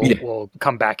maybe we'll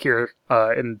come back here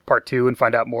in part 2 and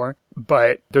find out more.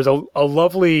 But there's a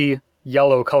lovely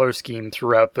yellow color scheme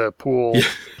throughout the pool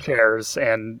chairs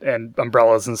and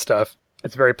umbrellas and stuff.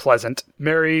 It's very pleasant.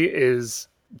 Mary is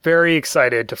very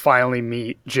excited to finally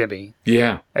meet Jimmy.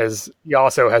 Yeah. As he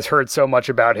also has heard so much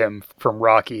about him from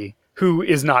Rocky, who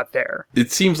is not there.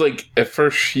 It seems like at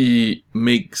first she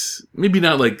makes, maybe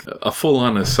not like a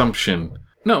full-on assumption.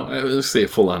 No, let's say a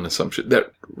full-on assumption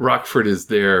that Rockford is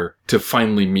there to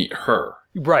finally meet her.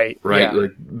 Right. Yeah.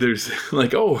 Like there's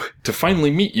like, oh, to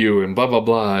finally meet you and blah, blah,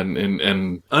 blah.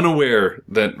 And unaware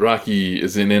that Rocky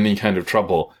is in any kind of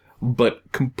trouble, but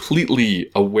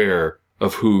completely aware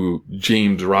of who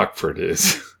James Rockford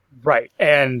is. Right.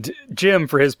 And Jim,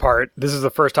 for his part, this is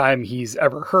the first time he's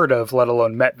ever heard of, let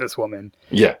alone met this woman.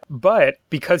 Yeah. But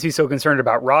because he's so concerned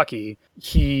about Rocky,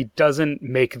 he doesn't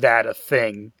make that a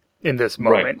thing in this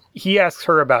moment. Right. He asks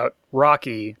her about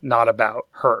Rocky, not about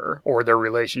her or their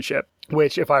relationship.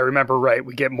 Which, if I remember right,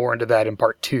 we get more into that in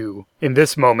part 2. In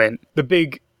this moment, the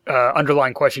big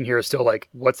underlying question here is still like,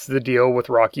 what's the deal with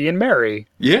Rocky and Mary?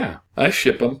 Yeah, I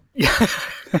ship them.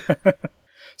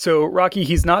 So Rocky,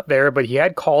 he's not there, but he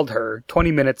had called her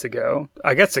 20 minutes ago,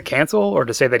 I guess to cancel or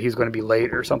to say that he's going to be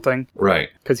late or something. Right.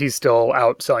 Because he's still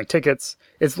out selling tickets.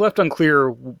 It's left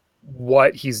unclear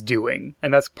what he's doing.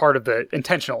 And that's part of the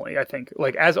intentionally, I think.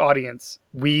 Like, as audience,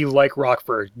 we, like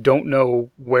Rockford, don't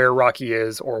know where Rocky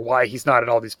is or why he's not at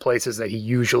all these places that he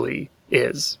usually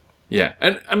is. Yeah.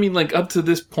 And I mean, like, up to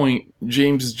this point,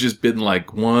 James has just been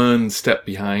like one step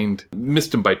behind,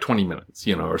 missed him by 20 minutes,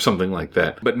 or something like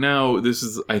that. But now this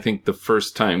is, I think, the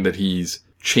first time that he's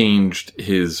changed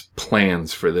his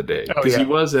plans for the day. Because he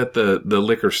was at the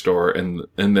liquor store and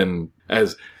then,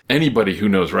 as anybody who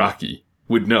knows Rocky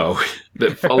would know,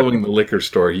 that following the liquor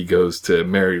store, he goes to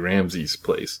Mary Ramsey's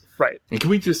place. Right. And can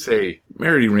we just say,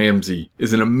 Mary Ramsey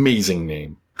is an amazing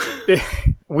name.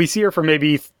 We see her for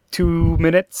maybe 2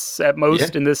 minutes at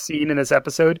most in this scene, in this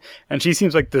episode, and she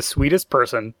seems like the sweetest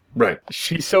person. Right.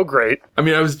 She's so great. I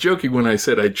mean, I was joking when I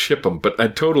said I'd ship him, but I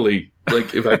totally,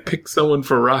 like, if I pick someone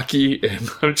for Rocky, and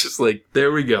I'm just like,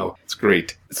 there we go. It's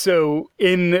great. So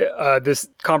in this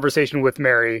conversation with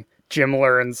Mary, Jim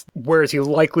learns where is he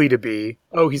likely to be.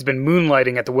 Oh, he's been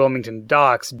moonlighting at the Wilmington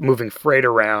docks, moving freight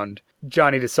around.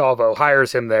 Johnny DeSalvo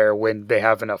hires him there when they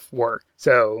have enough work.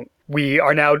 So we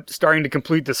are now starting to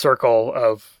complete the circle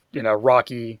of,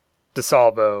 Rocky,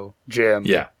 DeSalvo, Jim.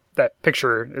 Yeah. That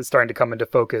picture is starting to come into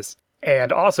focus.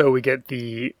 And also we get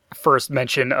the first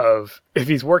mention of, if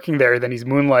he's working there, then he's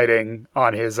moonlighting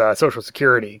on his Social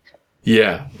Security.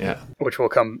 Yeah. Which we'll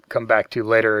come back to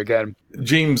later again.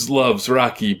 James loves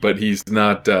Rocky, but he's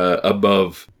not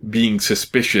above being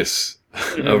suspicious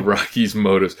of Rocky's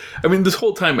motives. I mean, this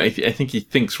whole time, I think he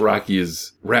thinks Rocky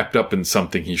is wrapped up in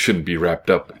something he shouldn't be wrapped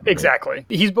up in. Right? Exactly.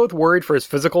 He's both worried for his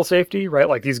physical safety, right?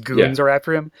 Like, these goons are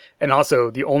after him. And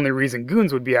also, the only reason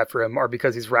goons would be after him are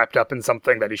because he's wrapped up in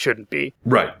something that he shouldn't be.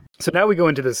 Right. So now we go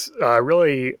into this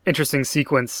really interesting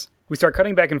sequence. We start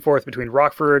cutting back and forth between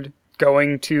Rockford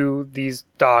going to these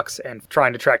docks and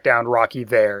trying to track down Rocky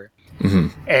there.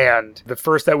 Mm-hmm. And the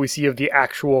first that we see of the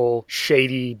actual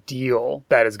shady deal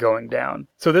that is going down.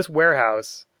 So this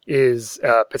warehouse is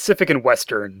Pacific and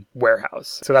Western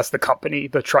Warehouse. So that's the company,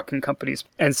 the trucking companies.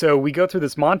 And so we go through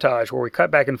this montage where we cut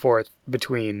back and forth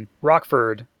between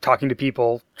Rockford talking to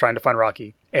people, trying to find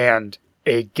Rocky, and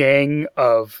a gang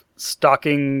of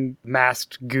stalking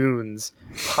masked goons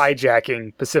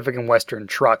hijacking Pacific and Western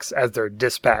trucks as they're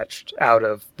dispatched out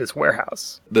of this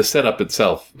warehouse. The setup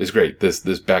itself is great.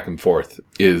 This back and forth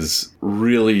is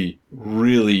really,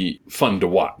 really fun to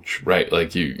watch, right?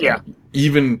 Like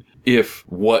even if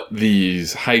what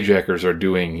these hijackers are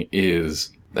doing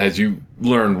is, as you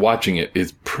learn watching it,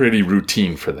 is pretty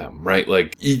routine for them, right?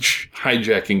 Like, each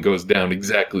hijacking goes down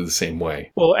exactly the same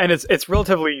way. Well, and it's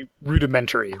relatively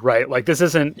rudimentary, right? Like, this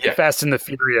isn't Fast and the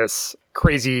Furious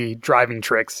crazy driving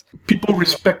tricks. People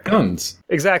respect guns.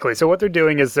 Exactly. So what they're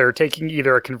doing is they're taking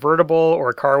either a convertible or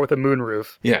a car with a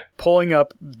moonroof, pulling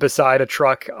up beside a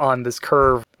truck on this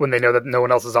curve when they know that no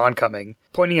one else is oncoming,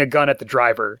 pointing a gun at the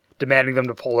driver, demanding them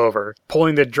to pull over,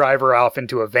 pulling the driver off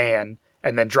into a van,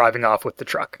 and then driving off with the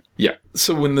truck. Yeah.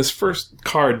 So when this first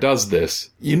car does this,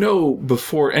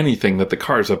 before anything that the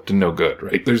car's up to no good,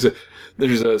 right? There's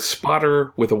a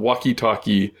spotter with a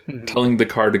walkie-talkie telling the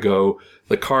car to go.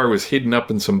 The car was hidden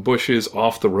up in some bushes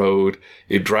off the road.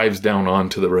 It drives down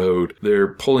onto the road.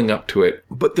 They're pulling up to it.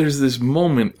 But there's this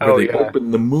moment where they open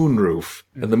the moonroof,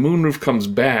 and the moonroof comes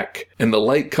back, and the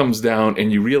light comes down,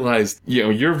 and you realize,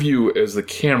 your view as the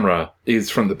camera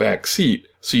is from the back seat.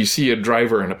 So you see a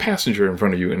driver and a passenger in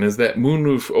front of you. And as that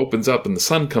moonroof opens up and the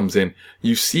sun comes in,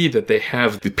 you see that they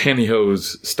have the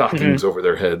pantyhose stockings over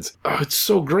their heads. Oh, it's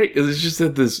so great. It's just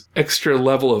at this extra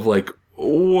level of like,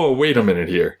 whoa, wait a minute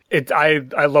here.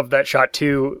 I love that shot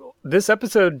too. This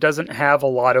episode doesn't have a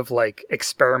lot of like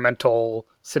experimental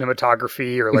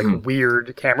cinematography or like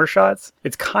weird camera shots.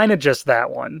 It's kind of just that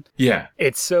one. Yeah.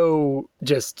 It's so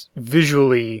just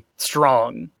visually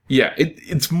strong. Yeah,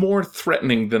 it's more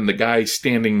threatening than the guy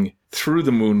standing through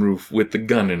the moonroof with the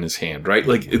gun in his hand, right?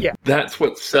 Like, that's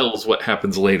what sells what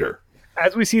happens later.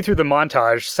 As we see through the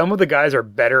montage, some of the guys are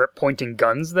better at pointing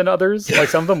guns than others. Like,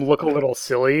 some of them look a little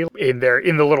silly in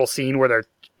the little scene where they're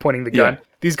pointing the gun.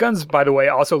 These guns, by the way,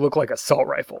 also look like assault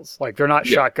rifles. Like, they're not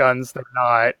shotguns, they're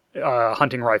not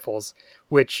hunting rifles,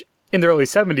 which in the early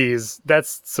 70s,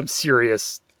 that's some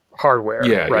serious hardware,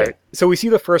 right? Yeah. So we see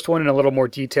the first one in a little more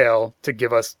detail to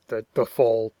give us the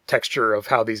full texture of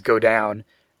how these go down.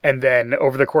 And then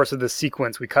over the course of this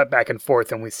sequence, we cut back and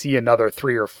forth and we see another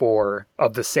 3 or 4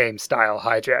 of the same style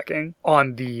hijacking.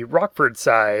 On the Rockford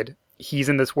side, he's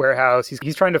in this warehouse.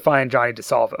 He's trying to find Johnny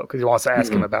DeSalvo because he wants to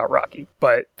ask him about Rocky.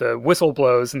 But the whistle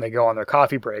blows and they go on their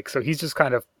coffee break. So he's just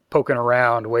kind of poking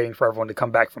around, waiting for everyone to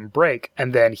come back from break.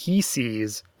 And then he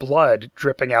sees blood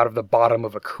dripping out of the bottom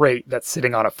of a crate that's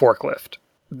sitting on a forklift.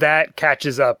 That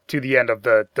catches up to the end of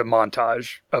the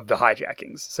montage of the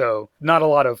hijackings. So not a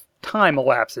lot of time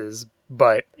elapses,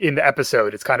 but in the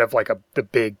episode, it's kind of like the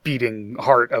big beating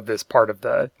heart of this part of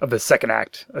the second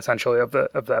act, essentially, of the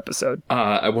episode.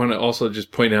 I want to also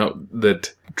just point out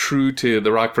that true to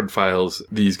the Rockford Files,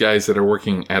 these guys that are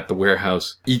working at the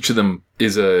warehouse, each of them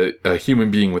is a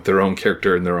human being with their own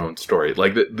character and their own story.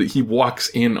 Like he walks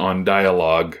in on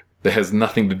dialogue that has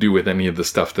nothing to do with any of the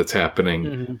stuff that's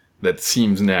happening that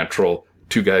seems natural.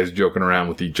 Two guys joking around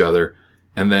with each other.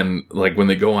 And then, like, when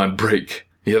they go on break,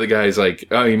 the other guy's like,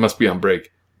 oh, he must be on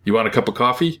break. You want a cup of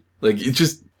coffee? Like, it's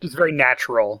just very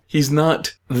natural. He's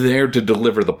not there to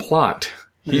deliver the plot.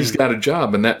 He's got a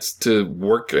job, and that's to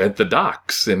work at the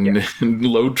docks and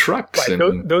load trucks. Right.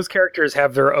 And those characters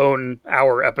have their own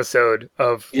hour episode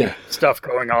of stuff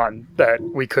going on that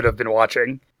we could have been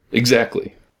watching.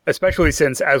 Exactly. Especially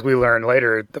since, as we learn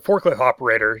later, the forklift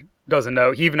operator doesn't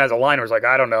know. He even has a line where he's like,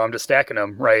 I don't know, I'm just stacking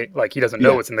them, right? Like, he doesn't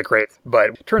know what's in the crates. But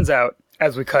it turns out,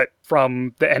 as we cut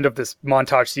from the end of this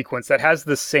montage sequence that has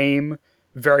the same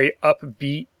very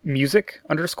upbeat music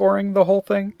underscoring the whole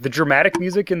thing. The dramatic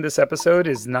music in this episode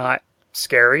is not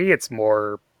scary. It's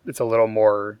a little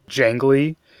more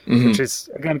jangly, which is,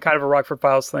 again, kind of a Rockford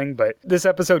Files thing. But this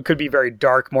episode could be very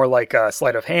dark, more like a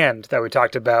Sleight of Hand that we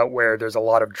talked about, where there's a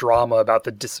lot of drama about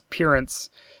the disappearance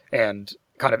and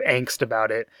kind of angst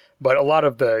about it. But a lot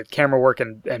of the camera work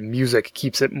and music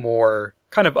keeps it more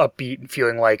kind of upbeat and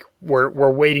feeling like we're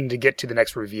waiting to get to the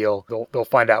next reveal. They'll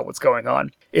find out what's going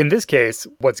on. In this case,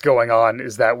 what's going on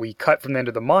is that we cut from the end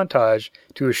of the montage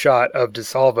to a shot of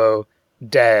DeSalvo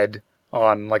dead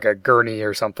on like a gurney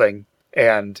or something.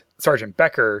 And Sergeant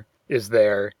Becker is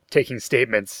there taking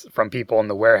statements from people in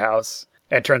the warehouse.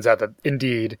 And it turns out that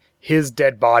indeed his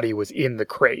dead body was in the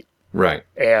crate. Right.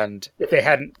 And if they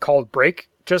hadn't called break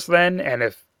just then, and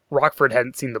if Rockford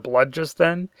hadn't seen the blood just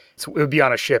then, so it would be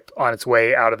on a ship on its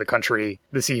way out of the country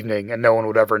this evening, and no one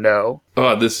would ever know.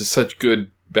 Oh, this is such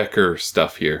good Becker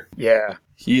stuff here. Yeah.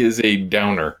 He is a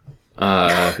downer.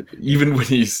 Even when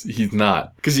he's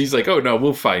not. Because he's like, oh no,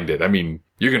 we'll find it. I mean,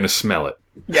 you're going to smell it.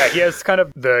 Yeah, he has kind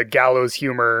of the gallows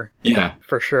humor. Yeah.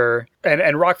 For sure.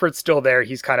 And Rockford's still there.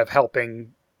 He's kind of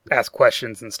helping ask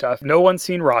questions and stuff. No one's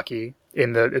seen Rocky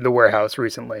in the warehouse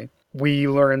recently. We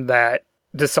learned that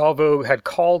DeSalvo had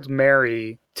called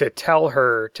Mary to tell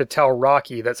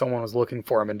Rocky that someone was looking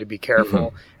for him and to be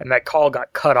careful. And that call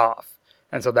got cut off.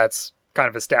 And so that's kind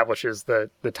of establishes the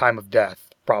time of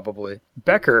death, probably.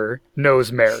 Becker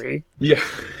knows Mary. Yeah.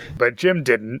 But Jim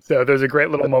didn't. So there's a great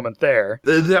little moment there.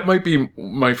 That might be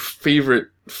my favorite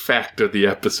fact of the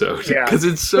episode. Yeah. Because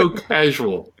it's so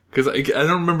casual. Because I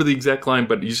don't remember the exact line,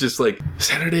 but he's just like,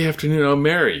 Saturday afternoon, oh,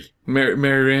 Mary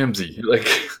Ramsey. Like...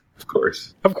 Of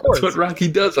course. That's what Rocky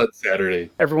does on Saturday.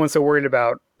 Everyone's so worried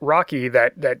about Rocky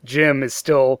that Jim is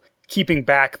still keeping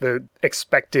back the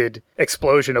expected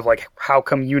explosion of like, how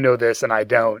come you know this and I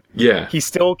don't? Yeah. He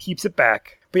still keeps it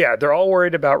back. But yeah, they're all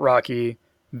worried about Rocky.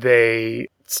 They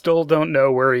still don't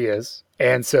know where he is.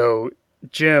 And so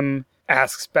Jim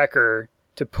asks Becker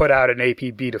to put out an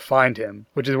APB to find him,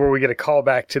 which is where we get a call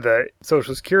back to the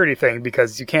Social Security thing,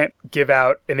 because you can't give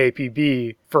out an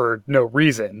APB for no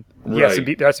reason. There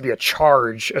has to be a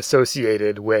charge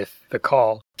associated with the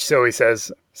call. So he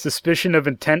says, suspicion of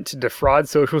intent to defraud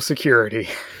Social Security.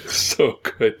 So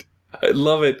good. I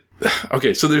love it.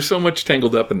 Okay, so there's so much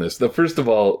tangled up in this. First of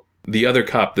all, the other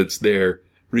cop that's there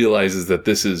realizes that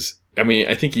this is, I mean,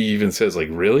 I think he even says, like,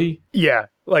 really? Yeah.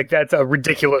 Like, that's a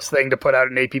ridiculous thing to put out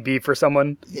an APB for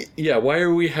someone. Yeah, why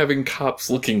are we having cops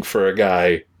looking for a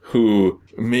guy who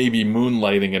may be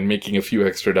moonlighting and making a few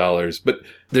extra dollars? But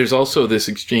there's also this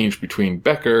exchange between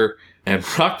Becker and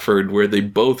Rockford where they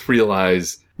both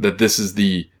realize that this is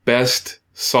the best,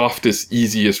 softest,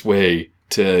 easiest way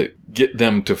to get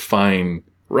them to find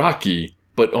Rocky,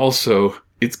 but also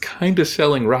it's kind of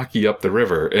selling Rocky up the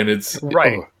river, and it's...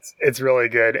 Right. Oh. It's really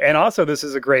good. And also, this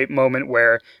is a great moment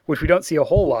which we don't see a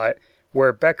whole lot,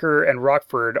 where Becker and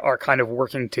Rockford are kind of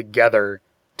working together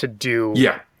to do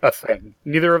a thing.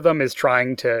 Neither of them is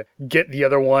trying to get the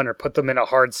other one or put them in a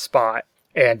hard spot,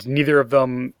 and neither of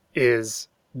them is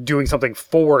doing something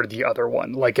for the other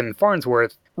one. Like in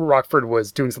Farnsworth, Rockford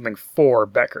was doing something for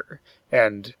Becker,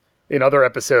 and in other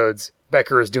episodes,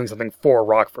 Becker is doing something for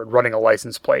Rockford, running a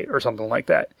license plate or something like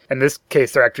that. In this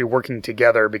case, they're actually working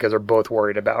together because they're both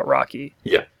worried about Rocky.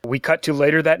 Yeah. We cut to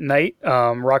later that night.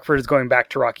 Rockford is going back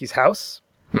to Rocky's house.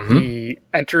 Mm-hmm. He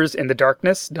enters in the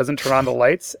darkness, doesn't turn on the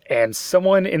lights, and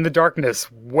someone in the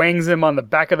darkness whangs him on the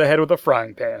back of the head with a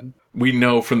frying pan. We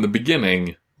know from the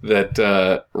beginning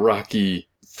that Rocky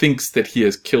thinks that he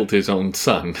has killed his own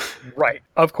son. Right.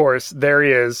 Of course, there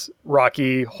he is,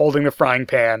 Rocky, holding the frying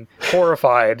pan,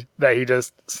 horrified that he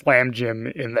just slammed Jim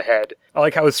in the head. I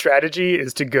like how his strategy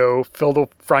is to go fill the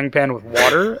frying pan with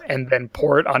water and then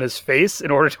pour it on his face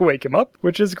in order to wake him up,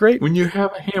 which is great. When you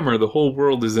have a hammer, the whole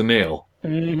world is a nail.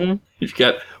 Mm-hmm. You've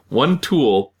got one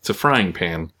tool, it's a frying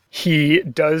pan. He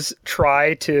does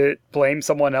try to blame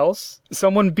someone else.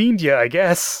 Someone beamed you, I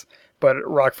guess. But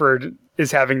Rockford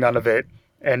is having none of it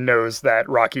and knows that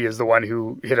Rocky is the one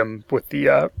who hit him with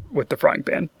the frying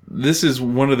pan. This is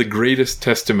one of the greatest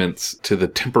testaments to the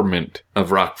temperament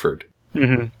of Rockford.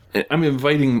 Mm-hmm. I'm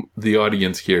inviting the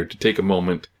audience here to take a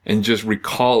moment and just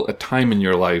recall a time in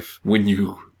your life when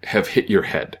you have hit your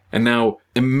head. And now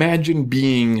imagine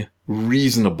being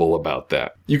reasonable about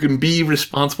that. You can be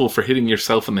responsible for hitting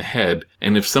yourself in the head,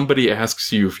 and if somebody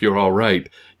asks you if you're all right,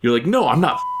 you're like, no, I'm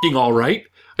not f***ing all right.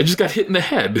 I just got hit in the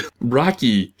head.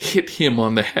 Rocky hit him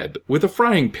on the head with a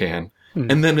frying pan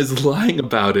and then is lying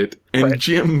about it. And Right.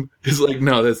 Jim is like,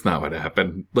 no, that's not what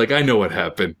happened. Like, I know what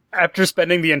happened. After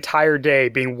spending the entire day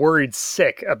being worried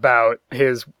sick about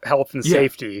his health and Yeah.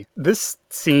 safety, this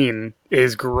scene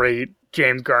is great.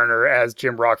 James Garner as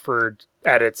Jim Rockford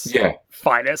at its Yeah.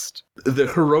 finest. The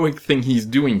heroic thing he's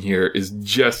doing here is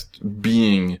just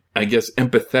being, I guess,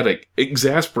 empathetic,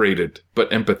 exasperated, but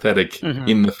empathetic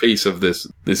in the face of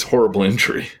this horrible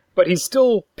injury. But he's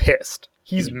still pissed.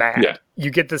 He's mad. Yeah. You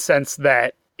get the sense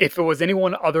that if it was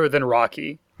anyone other than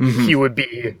Rocky, he would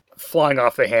be flying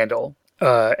off the handle.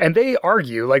 And they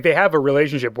argue, like they have a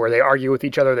relationship where they argue with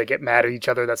each other, they get mad at each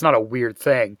other. That's not a weird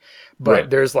thing. But Right.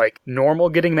 there's like normal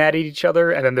getting mad at each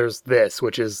other, and then there's this,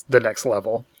 which is the next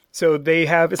level. So they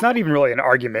have, it's not even really an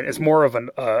argument, it's more of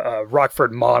a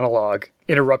Rockford monologue,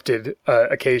 interrupted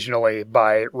occasionally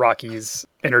by Rocky's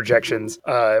interjections,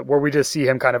 where we just see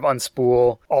him kind of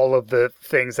unspool all of the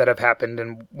things that have happened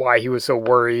and why he was so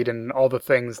worried and all the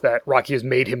things that Rocky has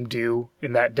made him do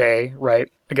in that day,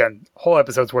 right? Again, whole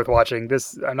episode's worth watching.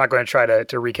 This, I'm not going to try to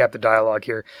recap the dialogue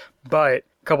here, but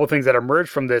a couple things that emerge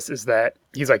from this is that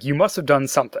he's like, you must have done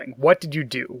something. What did you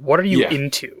do? What are you Yeah.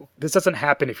 into? This doesn't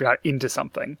happen if you're not into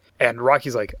something. And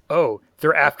Rocky's like, oh,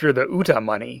 they're after the Uta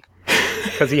money.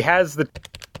 Because he has the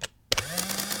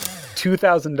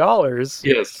 $2,000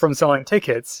 Yes. from selling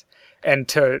tickets. And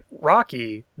to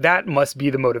Rocky, that must be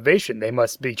the motivation. They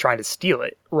must be trying to steal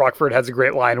it. Rockford has a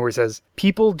great line where he says,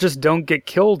 people just don't get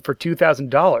killed for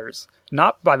 $2,000.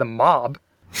 Not by the mob.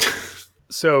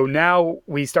 So now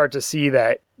we start to see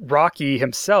that Rocky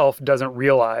himself doesn't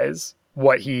realize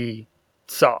what he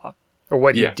saw or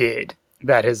what Yeah. he did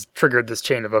that has triggered this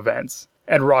chain of events.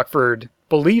 And Rockford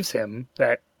believes him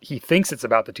that he thinks it's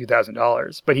about the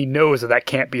 $2,000, but he knows that that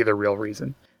can't be the real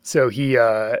reason. So he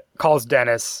calls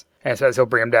Dennis and says he'll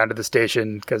bring him down to the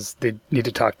station because they need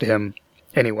to talk to him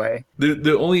anyway.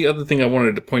 The only other thing I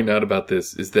wanted to point out about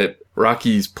this is that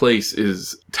Rocky's place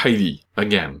is tidy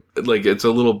again. Like, it's a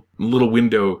little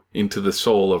window into the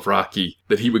soul of Rocky,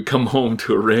 that he would come home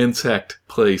to a ransacked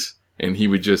place and he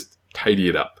would just tidy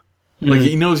it up. Like,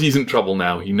 he knows he's in trouble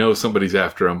now. He knows somebody's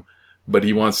after him, but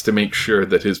he wants to make sure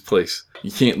that his place,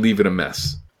 you can't leave it a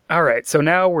mess. All right, so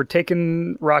now we're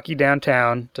taking Rocky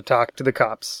downtown to talk to the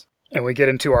cops, and we get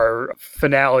into our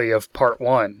finale of part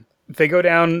 1. They go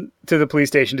down to the police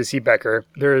station to see Becker.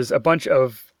 There's a bunch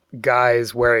of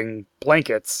guys wearing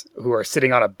blankets who are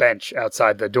sitting on a bench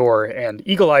outside the door, and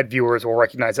eagle-eyed viewers will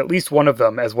recognize at least one of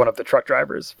them as one of the truck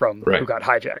drivers from Right. who got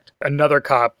hijacked. Another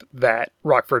cop that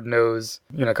Rockford knows,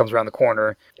 comes around the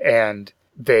corner, and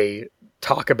they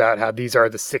talk about how these are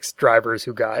the 6 drivers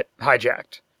who got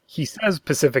hijacked. He says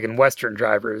Pacific and Western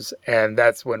drivers, and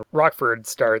that's when Rockford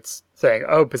starts saying,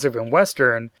 oh, Pacific and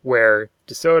Western, where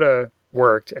DeSoto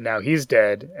worked, and now he's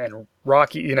dead, and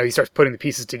Rocky, he starts putting the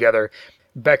pieces together.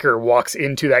 Becker walks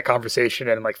into that conversation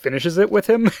and finishes it with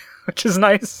him, which is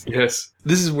nice. Yes.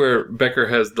 This is where Becker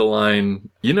has the line,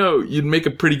 you'd make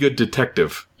a pretty good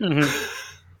detective.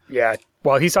 Yeah.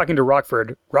 While he's talking to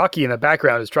Rockford, Rocky in the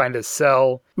background is trying to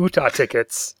sell Utah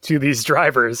tickets to these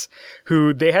drivers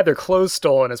who they had their clothes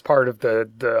stolen as part of the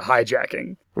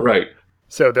hijacking. Right.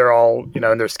 So they're all, in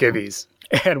their skivvies.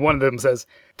 And one of them says,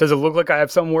 does it look like I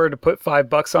have somewhere to put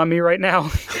 $5 on me right now?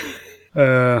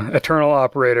 Eternal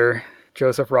operator,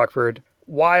 Joseph Rockford.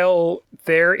 while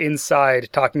they're inside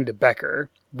talking to Becker,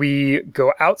 we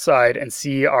go outside and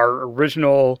see our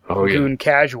original goon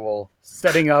Casual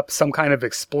setting up some kind of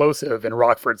explosive in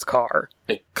Rockford's car.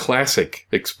 A classic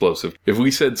explosive. If we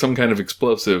said some kind of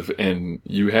explosive and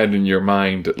you had in your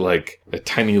mind like a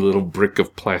tiny little brick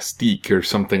of plastique or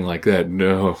something like that,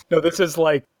 no. No, this is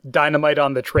like dynamite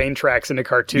on the train tracks in a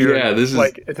cartoon. Yeah, this is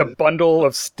like it's a bundle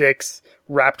of sticks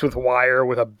wrapped with wire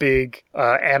with a big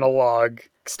analog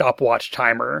stopwatch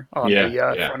timer on the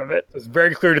front of it. It's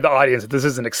very clear to the audience that this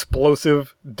is an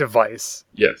explosive device.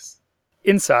 Yes.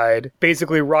 Inside,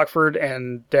 basically Rockford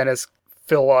and Dennis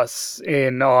fill us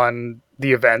in on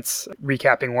the events,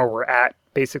 recapping where we're at,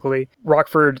 basically.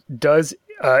 Rockford does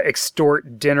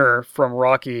extort dinner from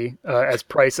Rocky as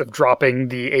price of dropping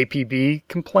the APB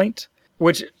complaint,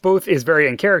 which both is very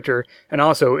in character and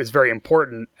also is very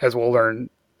important, as we'll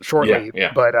learn shortly.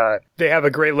 Yeah. But they have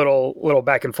a great little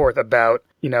back and forth about,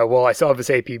 well, I still have this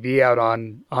APB out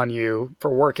on you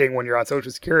for working when you're on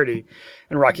Social Security.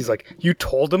 And Rocky's like, you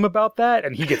told him about that?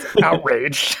 And he gets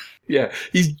outraged. Yeah,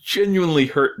 he's genuinely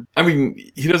hurt. I mean,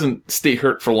 he doesn't stay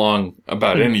hurt for long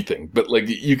about anything, but like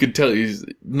you could tell he's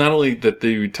not only that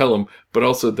they would tell him, but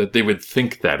also that they would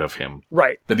think that of him.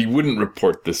 Right. That he wouldn't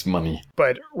report this money.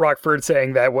 But Rockford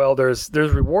saying that, well, there's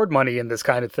reward money in this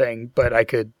kind of thing, but I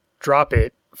could drop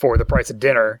it for the price of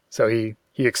dinner. So he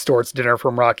extorts dinner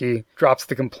from Rocky, drops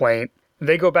the complaint.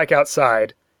 They go back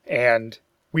outside, and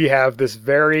we have this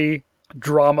very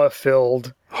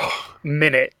drama-filled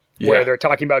minute where they're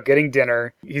talking about getting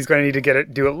dinner. He's going to need to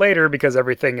do it later because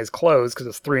everything is closed because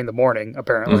it's 3 a.m,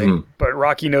 apparently. Mm-hmm. But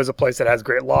Rocky knows a place that has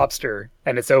great lobster,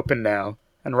 and it's open now.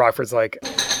 And Rockford's like,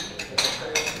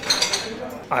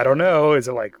 I don't know. Is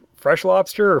it like fresh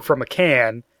lobster or from a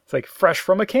can? It's like fresh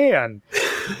from a can.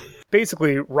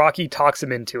 Basically, Rocky talks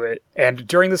him into it, and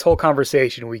during this whole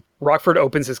conversation, Rockford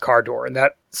opens his car door, and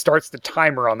that starts the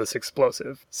timer on this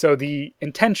explosive. So the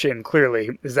intention,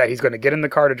 clearly, is that he's going to get in the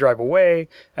car to drive away,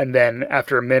 and then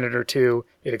after a minute or two,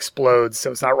 it explodes,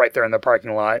 so it's not right there in the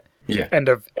parking lot. Yeah. End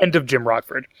of Jim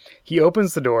Rockford. He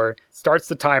opens the door, starts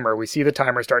the timer, we see the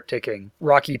timer start ticking.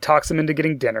 Rocky talks him into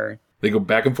getting dinner. They go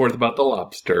back and forth about the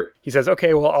lobster. He says,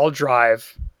 okay, well, I'll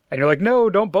drive. And you're like, no,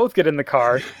 don't both get in the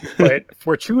car. But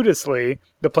fortuitously,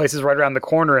 the place is right around the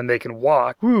corner and they can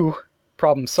walk. Woo,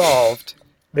 problem solved.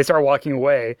 They start walking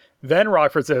away. Then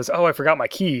Rockford says, oh, I forgot my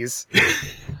keys.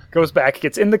 Goes back,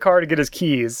 gets in the car to get his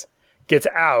keys, gets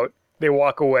out, they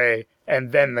walk away,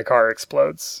 and then the car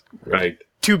explodes. Right.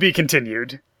 To be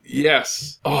continued.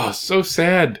 Yes. Oh, so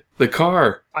sad. The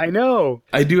car. I know.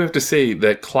 I do have to say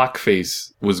that clock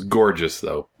face was gorgeous,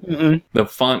 though. Mm-hmm. The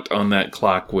font on that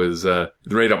clock was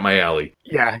right up my alley.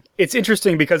 Yeah. It's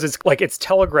interesting because it's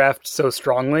telegraphed so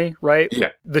strongly, right?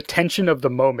 Yeah. The tension of the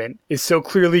moment is so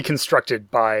clearly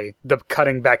constructed by the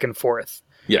cutting back and forth.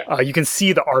 Yeah. You can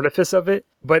see the artifice of it,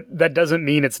 but that doesn't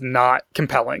mean it's not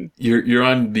compelling. You're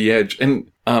on the edge.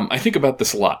 And I think about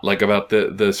this a lot, like about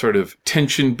the sort of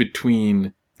tension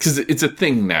between... Because it's a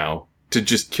thing now to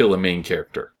just kill a main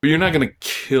character. But you're not going to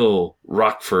kill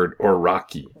Rockford or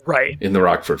Rocky in the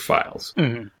Rockford Files.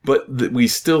 Mm-hmm. But we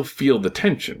still feel the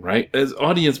tension, right? As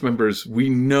audience members, we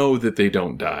know that they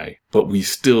don't die, but we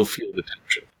still feel the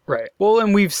tension. Right. Well,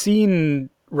 and we've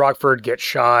seen Rockford get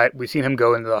shot. We've seen him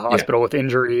go into the hospital with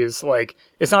injuries. Like,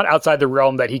 it's not outside the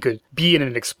realm that he could be in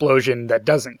an explosion that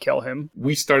doesn't kill him.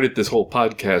 We started this whole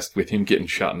podcast with him getting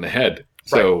shot in the head.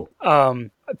 So...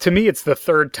 Right. To me, it's the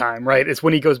third time, right? It's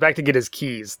when he goes back to get his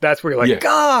keys. That's where you're like,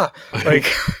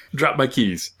 like, drop my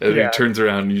keys. And he turns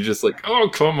around and you're just like, oh,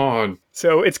 come on.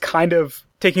 So it's kind of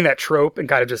taking that trope and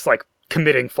kind of just like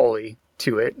committing fully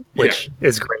to it, which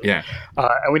is great. Yeah.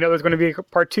 And we know there's going to be a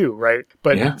part 2, right?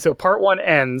 But so part 1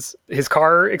 ends, his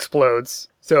car explodes.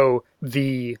 So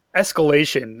the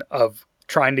escalation of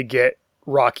trying to get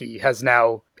Rocky has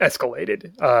now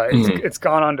escalated. It's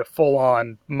gone on to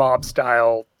full-on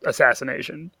mob-style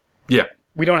assassination. Yeah.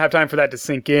 We don't have time for that to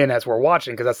sink in as we're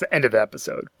watching because that's the end of the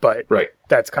episode. But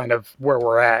that's kind of where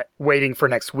we're at, waiting for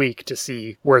next week to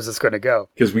see where's this going to go.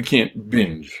 Because we can't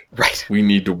binge. Right. We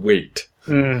need to wait.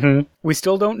 Mm-hmm. We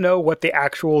still don't know what the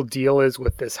actual deal is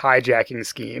with this hijacking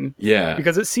scheme. Yeah.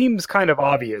 Because it seems kind of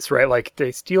obvious, right? Like,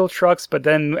 they steal trucks, but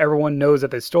then everyone knows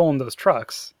that they've stolen those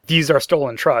trucks. These are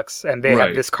stolen trucks, and they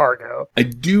have this cargo. I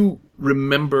do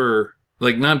remember,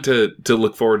 like, not to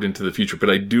look forward into the future,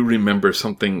 but I do remember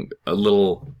something a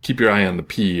little keep your eye on the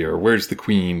P or where's the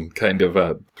queen kind of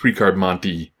a 3-card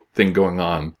Monty thing going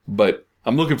on. But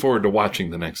I'm looking forward to watching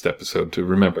the next episode to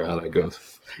remember how that goes.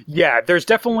 Yeah, there's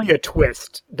definitely a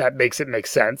twist that makes it make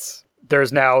sense.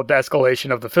 There's now the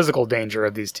escalation of the physical danger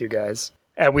of these two guys.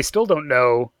 And we still don't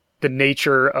know the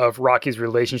nature of Rocky's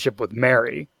relationship with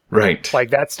Mary. Right.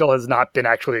 Like, that still has not been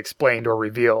actually explained or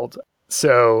revealed.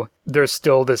 So there's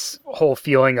still this whole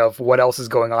feeling of what else is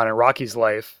going on in Rocky's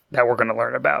life that we're going to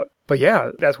learn about. But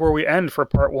yeah, that's where we end for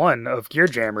part 1 of Gear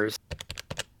Jammers.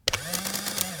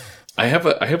 I have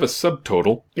a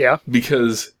subtotal. Yeah.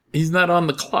 Because he's not on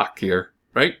the clock here,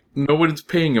 right? No one's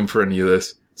paying him for any of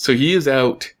this. So he is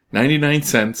out 99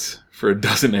 cents for a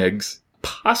dozen eggs,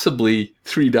 possibly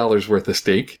 $3 worth of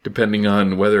steak, depending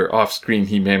on whether off-screen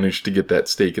he managed to get that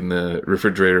steak in the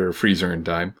refrigerator or freezer in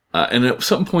time. And at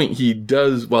some point he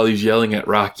does, while he's yelling at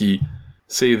Rocky,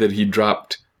 say that he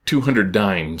dropped 200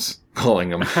 dimes,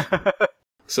 calling him.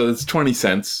 So it's 20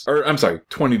 cents, or I'm sorry,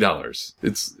 $20.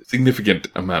 It's a significant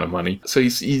amount of money. So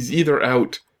he's either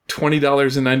out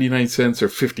 $20.99 or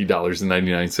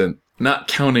 $50.99, not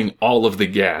counting all of the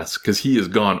gas, because he has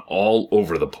gone all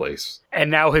over the place. And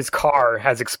now his car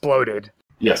has exploded.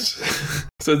 Yes.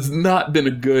 So it's not been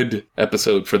a good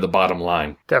episode for the bottom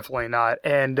line. Definitely not.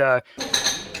 And,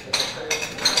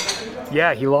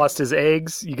 yeah, he lost his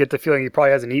eggs. You get the feeling he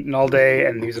probably hasn't eaten all day,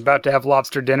 and he's about to have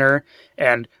lobster dinner.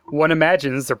 And one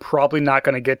imagines they're probably not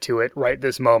going to get to it right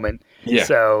this moment. Yeah.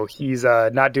 So he's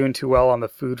not doing too well on the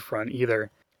food front either.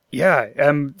 Yeah,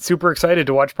 I'm super excited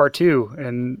to watch part 2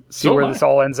 and see where this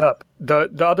all ends up. The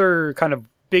other kind of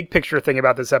big picture thing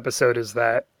about this episode is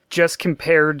that just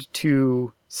compared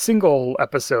to single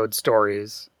episode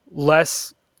stories,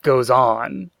 less goes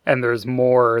on, and there's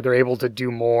more, they're able to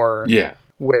do more. Yeah.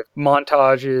 With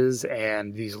montages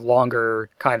and these longer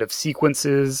kind of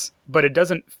sequences, but it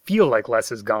doesn't feel like less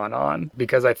has gone on,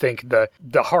 because I think the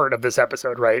heart of this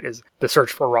episode, right, is the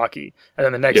search for Rocky. And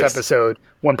then the next episode,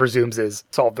 one presumes, is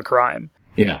solve the crime.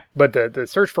 Yeah. But the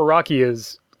search for Rocky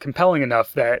is compelling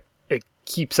enough that it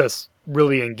keeps us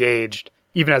really engaged,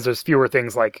 even as there's fewer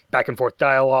things like back and forth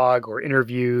dialogue or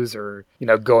interviews or,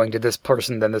 going to this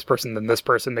person, then this person, then this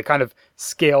person. They kind of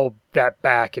scale that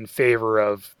back in favor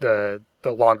of the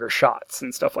longer shots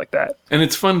and stuff like that. And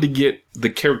it's fun to get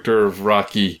the character of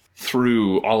Rocky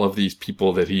through all of these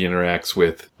people that he interacts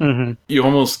with. Mm-hmm. You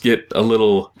almost get a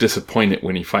little disappointed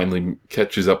when he finally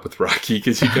catches up with Rocky,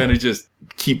 because you kind of just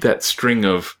keep that string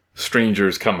of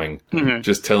strangers coming,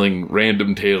 just telling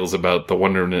random tales about the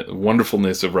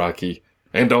wonderfulness of Rocky,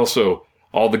 and also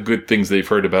all the good things they've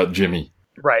heard about Jimmy.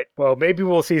 Right. Well, maybe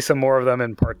we'll see some more of them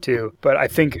in part 2. But I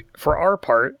think for our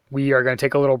part, we are going to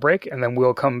take a little break, and then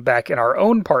we'll come back in our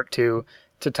own part 2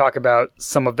 to talk about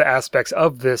some of the aspects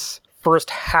of this first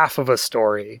half of a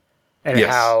story and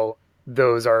how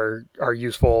those are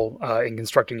useful in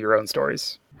constructing your own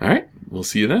stories. All right. We'll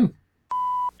see you then.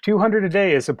 200 a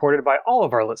Day is supported by all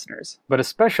of our listeners, but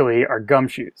especially our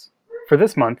gumshoes. For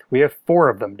this month, we have 4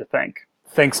 of them to thank.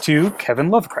 Thanks to Kevin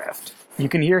Lovecraft. You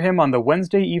can hear him on the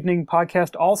Wednesday evening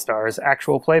podcast All-Stars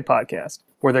Actual Play podcast,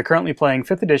 where they're currently playing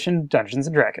 5th edition Dungeons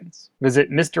 & Dragons.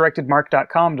 Visit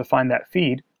misdirectedmark.com to find that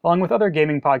feed, along with other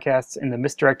gaming podcasts in the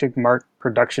Misdirected Mark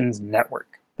Productions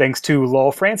network. Thanks to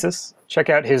Lowell Francis. Check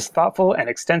out his thoughtful and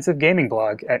extensive gaming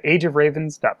blog at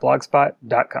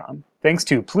ageofravens.blogspot.com. Thanks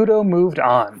to Pluto Moved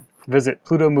On. Visit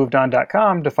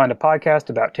plutomovedon.com to find a podcast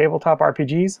about tabletop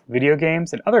RPGs, video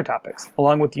games, and other topics,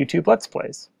 along with YouTube Let's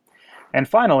Plays. And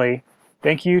finally,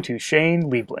 thank you to Shane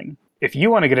Liebling. If you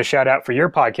want to get a shout out for your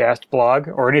podcast, blog,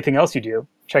 or anything else you do,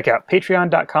 check out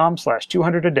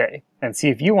patreon.com/200aday and see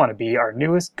if you want to be our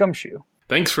newest gumshoe.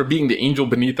 Thanks for being the angel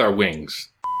beneath our wings.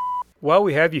 While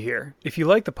we have you here, if you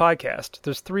like the podcast,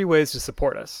 there's 3 ways to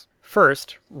support us.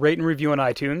 First, rate and review on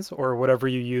iTunes or whatever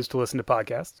you use to listen to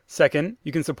podcasts. Second,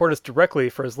 you can support us directly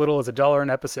for as little as $1 an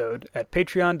episode at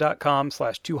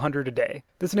patreon.com/200aday.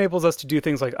 This enables us to do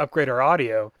things like upgrade our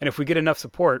audio, and if we get enough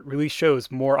support, release shows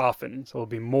more often, so it'll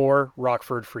be more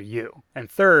Rockford for you.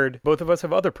 And third, both of us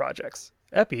have other projects.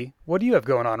 Epi, what do you have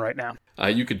going on right now?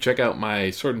 You can check out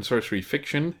my Sword and Sorcery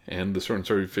fiction and the Sword and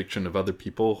Sorcery fiction of other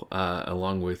people,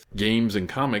 along with games and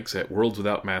comics at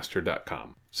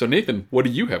worldswithoutmaster.com. So Nathan, what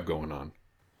do you have going on?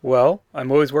 Well,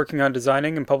 I'm always working on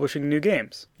designing and publishing new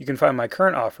games. You can find my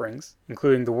current offerings,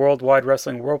 including the Worldwide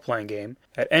Wrestling role-playing game,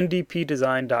 at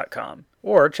ndpdesign.com.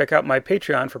 Or check out my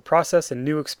Patreon for process and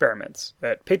new experiments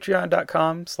at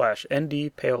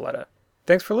patreon.com/ndpaoletta.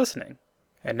 Thanks for listening.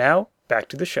 And now, back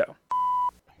to the show.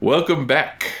 Welcome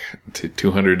back to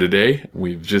 200 a Day.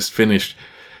 We've just finished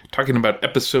talking about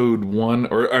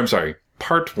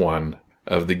part 1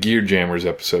 of the Gear Jammers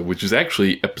episode, which is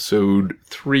actually episode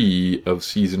 3 of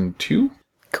season 2.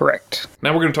 Correct.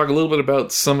 Now we're going to talk a little bit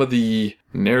about some of the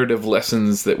narrative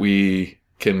lessons that we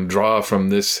can draw from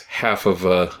this half of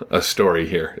a story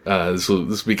here. This will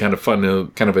be kind of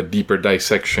fun, kind of a deeper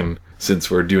dissection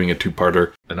since we're doing a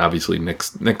 2-parter. And obviously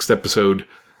next episode,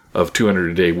 of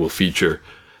 200 a Day will feature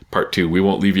part 2. We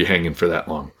won't leave you hanging for that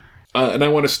long. And I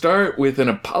want to start with an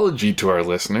apology to our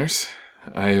listeners.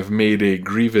 I have made a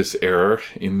grievous error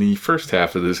in the first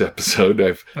half of this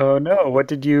episode. Oh no, what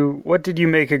did you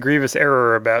make a grievous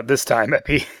error about this time,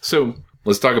 Epi? So,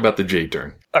 let's talk about the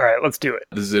J-turn. All right, let's do it.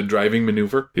 This is a driving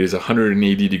maneuver. It is a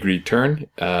 180-degree turn.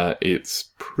 It's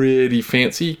pretty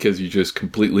fancy because you just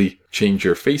completely change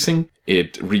your facing.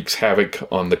 It wreaks havoc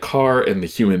on the car and the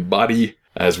human body,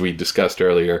 as we discussed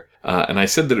earlier. And I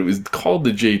said that it was called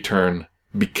the J-turn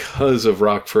because of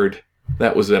Rockford.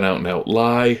 That was an out-and-out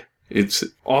lie. It's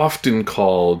often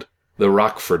called the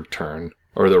Rockford turn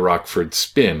or the Rockford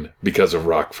spin because of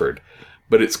Rockford.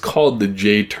 But it's called the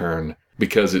J-turn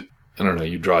because I don't know,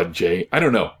 you draw a J. I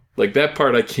don't know. Like, that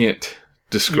part I can't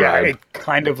describe. Yeah, it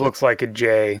kind of looks like a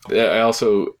J. I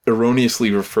also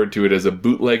erroneously referred to it as a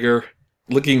bootlegger.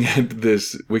 Looking at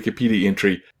this Wikipedia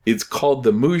entry, it's called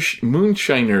the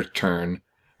Moonshiner turn,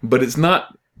 but it's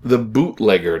not the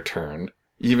bootlegger turn,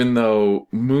 even though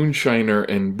moonshiner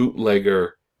and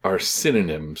bootlegger are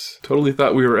synonyms. Totally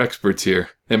thought we were experts here.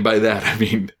 And by that, I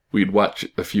mean we'd watch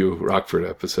a few Rockford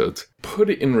episodes. Put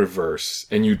it in reverse,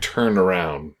 and you turn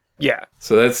around. Yeah.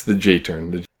 So that's the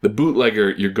J-turn. The bootlegger,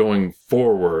 you're going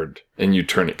forward, and you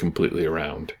turn it completely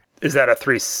around. Is that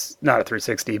not a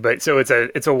 360, but so it's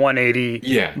a 180.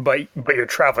 Yeah. But you're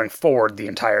traveling forward the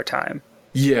entire time.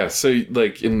 Yeah, so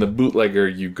like in the bootlegger,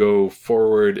 you go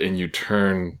forward and you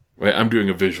turn. Wait, I'm doing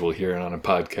a visual here on a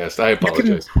podcast. I apologize.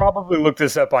 You can probably look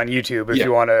this up on YouTube if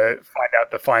you want to find out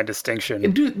the fine distinction.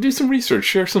 And do some research.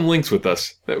 Share some links with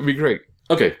us. That would be great.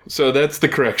 Okay, so that's the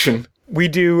correction. We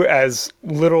do as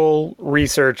little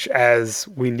research as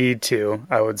we need to,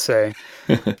 I would say.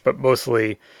 But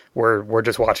mostly we're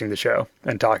just watching the show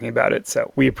and talking about it.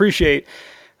 So we appreciate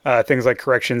things like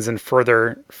corrections and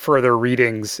further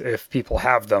readings if people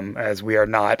have them, as we are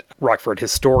not Rockford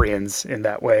historians in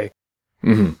that way.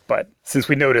 Mm-hmm. But since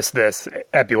we noticed this,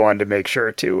 Epi wanted to make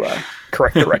sure to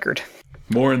correct the record.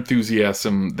 More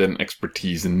enthusiasm than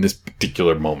expertise in this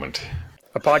particular moment.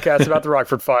 A podcast about the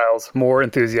Rockford Files, more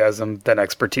enthusiasm than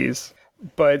expertise.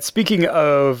 But speaking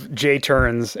of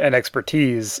J-turns and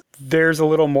expertise, there's a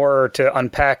little more to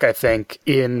unpack, I think,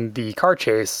 in the car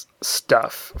chase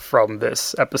stuff from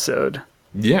this episode.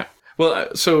 Yeah.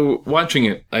 Well, so watching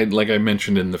it, like I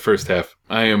mentioned in the first half,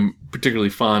 I am particularly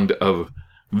fond of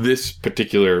this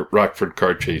particular Rockford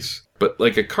car chase. But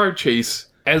like a car chase,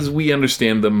 as we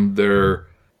understand them, they're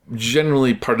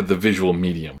generally part of the visual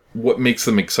medium. What makes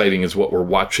them exciting is what we're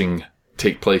watching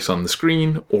take place on the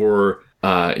screen, or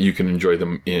you can enjoy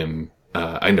them in,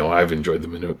 I know I've enjoyed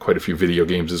them in quite a few video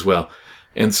games as well.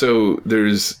 And so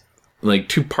there's like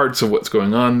two parts of what's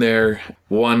going on there.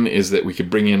 One is that we could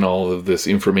bring in all of this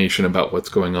information about what's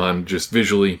going on just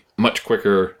visually much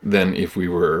quicker than if we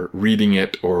were reading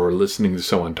it or listening to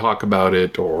someone talk about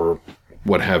it or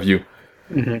what have you.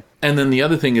 Mm-hmm. And then the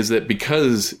other thing is that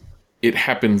because it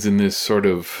happens in this sort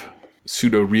of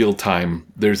pseudo real time,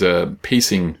 there's a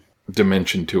pacing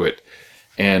dimension to it.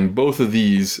 And both of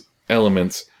these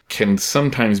elements can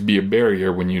sometimes be a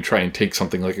barrier when you try and take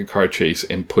something like a car chase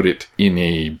and put it in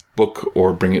a book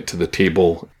or bring it to the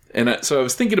table. And so I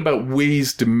was thinking about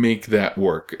ways to make that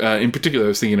work. In particular, I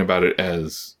was thinking about it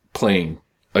as playing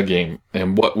a game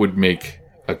and what would make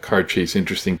a car chase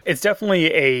interesting. It's definitely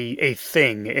a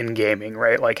thing in gaming,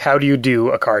 right? Like, how do you do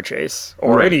a car chase?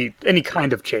 Or right. any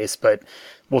kind of chase, but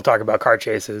we'll talk about car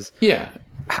chases. Yeah.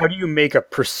 How do you make a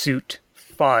pursuit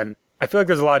fun? I feel like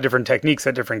there's a lot of different techniques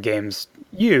that different games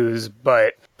use,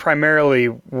 but primarily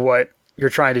what you're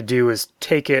trying to do is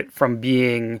take it from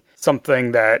being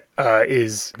something that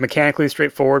is mechanically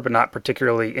straightforward but not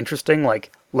particularly interesting,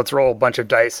 like let's roll a bunch of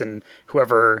dice and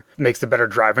whoever makes the better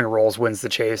driving rolls wins the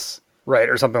chase, right?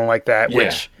 Or something like that,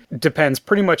 which depends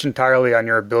pretty much entirely on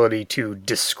your ability to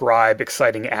describe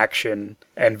exciting action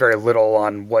and very little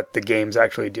on what the game's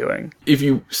actually doing. If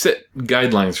you set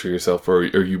guidelines for yourself or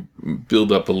you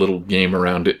build up a little game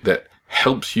around it that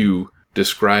helps you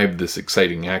describe this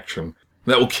exciting action,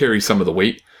 that will carry some of the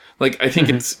weight. Like, I think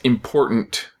it's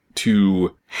important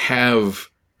to have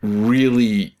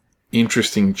really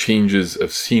interesting changes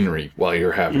of scenery while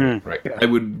you're having it, right? Yeah. I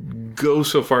would go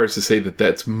so far as to say that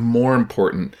that's more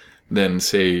important than,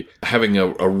 say, having a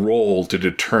roll to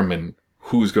determine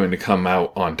who's going to come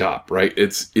out on top, right?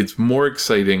 It's more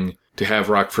exciting to have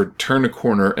Rockford turn a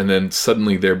corner and then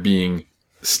suddenly there being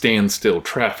standstill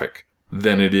traffic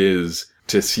than it is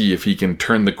to see if he can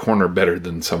turn the corner better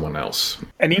than someone else.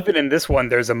 And even in this one,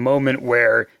 there's a moment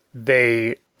where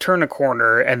they turn a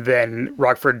corner and then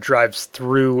Rockford drives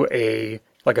through a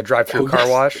drive-through car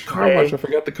wash. Car wash. I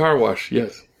forgot the car wash.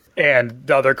 Yes. And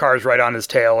the other car is right on his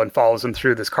tail and follows him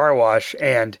through this car wash.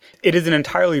 And it is an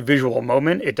entirely visual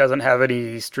moment. It doesn't have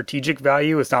any strategic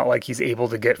value. It's not like he's able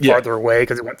to get farther away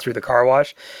because it went through the car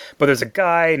wash. But there's a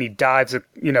guy and he dives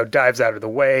out of the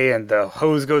way, and the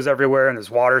hose goes everywhere and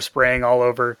there's water spraying all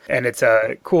over. And it's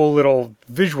a cool little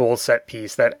visual set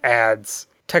piece that adds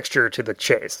texture to the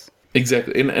chase.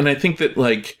 Exactly. And I think that,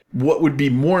 like, what would be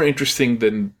more interesting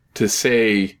than to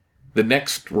say the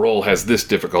next roll has this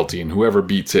difficulty and whoever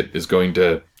beats it is going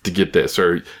to get this,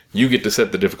 or you get to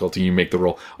set the difficulty, you make the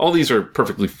roll. All these are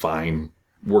perfectly fine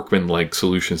workman-like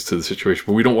solutions to the situation,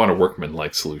 but we don't want a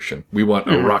workman-like solution. We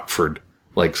want a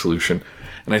Rockford-like solution.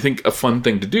 And I think a fun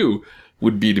thing to do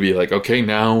would be to be like, okay,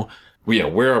 now,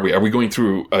 where are we? Are we going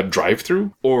through a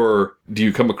drive-through? Or do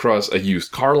you come across a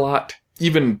used car lot?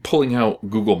 Even pulling out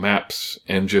Google Maps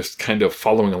and just kind of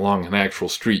following along an actual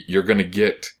street, you're going to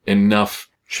get enough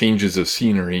changes of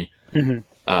scenery,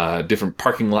 different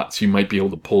parking lots you might be able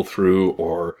to pull through,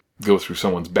 or go through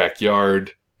someone's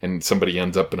backyard and somebody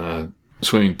ends up in a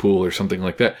swimming pool or something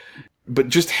like that. But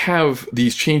just have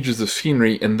these changes of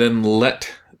scenery and then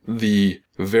let the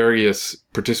various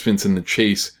participants in the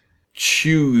chase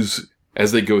choose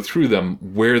as they go through them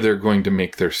where they're going to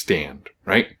make their stand,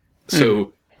 right?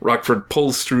 So Rockford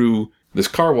pulls through this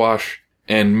car wash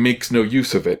and makes no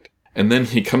use of it. And then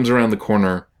he comes around the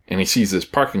corner and he sees this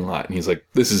parking lot and he's like,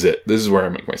 this is it. This is where I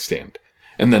make my stand.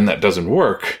 And then that doesn't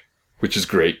work, which is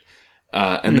great.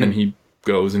 And then he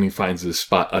goes and he finds this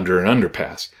spot under an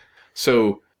underpass.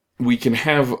 So we can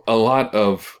have a lot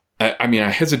of, I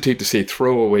hesitate to say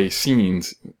throwaway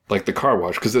scenes like the car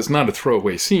wash, because that's not a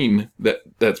throwaway scene.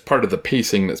 That's part of the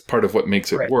pacing. That's part of what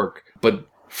makes it work. But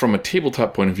from a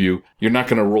tabletop point of view, you're not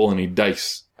going to roll any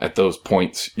dice at those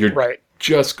points. You're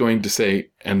just going to say,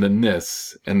 and then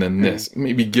this, and then this.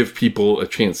 Maybe give people a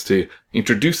chance to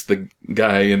introduce the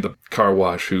guy in the car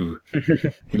wash who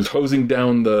he was hosing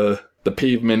down the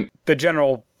pavement. The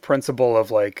general principle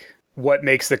of, like, what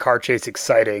makes the car chase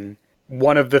exciting,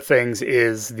 one of the things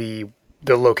is the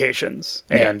locations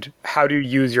and how to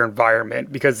use your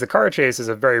environment, because the car chase is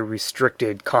a very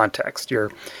restricted context.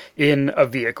 You're in a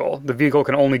vehicle. The vehicle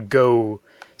can only go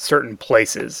certain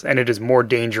places, and it is more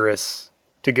dangerous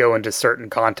to go into certain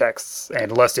contexts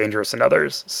and less dangerous in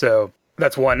others. So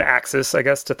that's one axis, I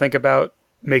guess, to think about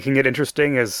making it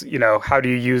interesting is, how do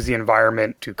you use the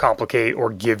environment to complicate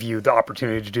or give you the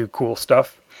opportunity to do cool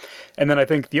stuff? And then I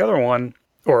think the other one,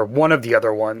 or one of the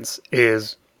other ones,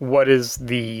 is what is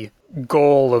the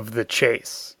goal of the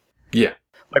chase? Yeah.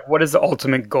 Like, what is the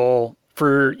ultimate goal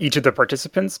for each of the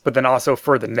participants, but then also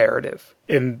for the narrative?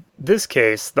 In this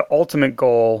case, the ultimate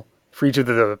goal for each of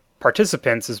the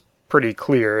participants is pretty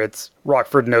clear. It's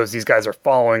Rockford knows these guys are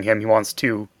following him. He wants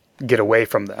to get away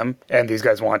from them, and these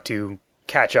guys want to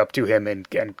catch up to him and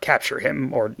capture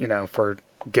him, or,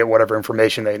 get whatever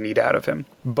information they need out of him.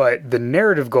 But the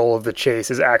narrative goal of the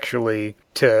chase is actually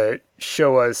to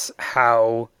show us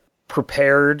how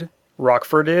prepared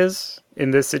Rockford is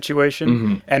in this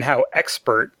situation and how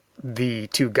expert the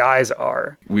two guys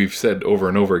are. We've said over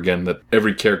and over again that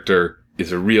every character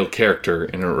is a real character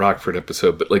in a Rockford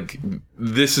episode, but, like,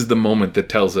 this is the moment that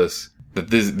tells us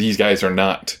that these guys are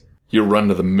not your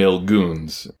run-of-the-mill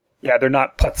goons. Yeah, they're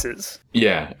not putzes.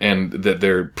 Yeah, and that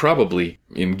they're probably,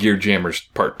 in Gear Jammers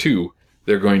Part 2,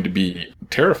 they're going to be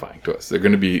terrifying to us. They're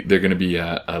going to be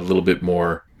a little bit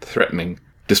more threatening,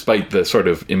 despite the sort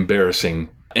of embarrassing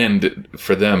end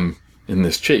for them in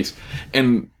this chase.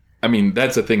 And,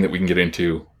 that's a thing that we can get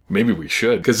into. Maybe we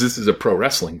should, because this is a pro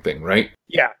wrestling thing, right?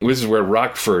 Yeah. This is where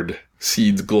Rockford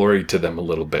cedes glory to them a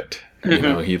little bit.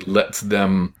 He lets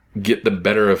them get the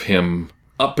better of him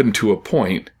up into a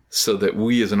point so that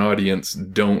we as an audience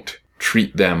don't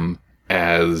treat them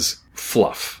as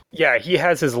fluff. Yeah, he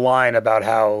has his line about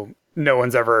how no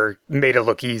one's ever made it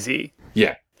look easy.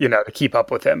 Yeah. To keep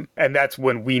up with him. And that's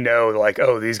when we know, like,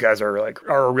 oh, these guys are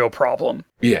a real problem.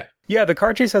 Yeah. Yeah, the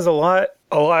car chase has a lot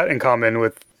in common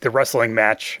with the wrestling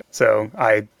match. So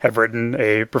I have written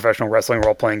a professional wrestling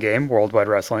role-playing game, Worldwide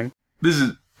Wrestling. This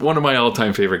is one of my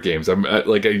all-time favorite games.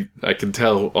 I can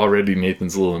tell already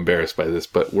Nathan's a little embarrassed by this,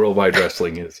 but Worldwide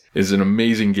Wrestling is an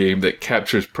amazing game that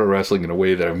captures pro wrestling in a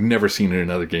way that I've never seen in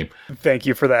another game. Thank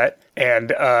you for that.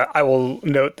 And I will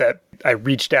note that I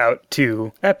reached out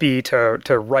to Epi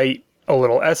to write a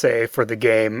little essay for the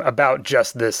game about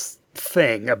just this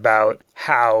thing, about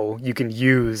how you can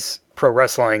use pro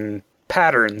wrestling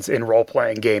patterns in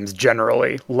role-playing games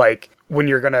generally. Like, when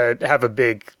you're going to have a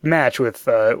big match with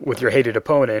your hated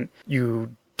opponent,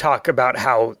 you talk about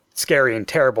how scary and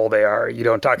terrible they are. You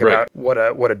don't talk about what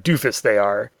a doofus they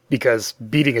are, because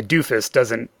beating a doofus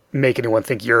doesn't make anyone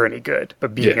think you're any good,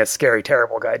 but being a scary,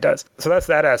 terrible guy does. So that's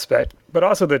that aspect. But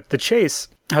also the chase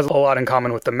has a lot in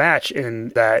common with the match in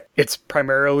that it's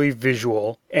primarily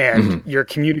visual and you're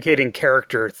communicating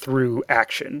character through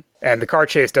action. And the car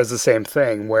chase does the same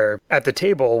thing, where at the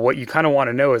table, what you kind of want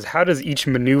to know is how does each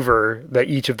maneuver that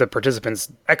each of the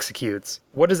participants executes,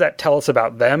 what does that tell us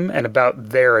about them and about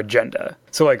their agenda?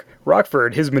 So like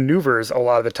Rockford, his maneuvers a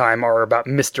lot of the time are about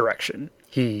misdirection.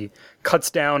 He cuts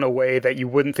down a way that you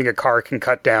wouldn't think a car can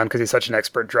cut down because he's such an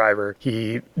expert driver.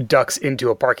 He ducks into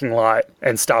a parking lot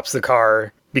and stops the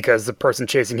car because the person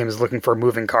chasing him is looking for a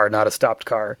moving car, not a stopped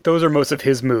car. Those are most of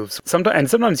his moves.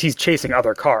 Sometimes he's chasing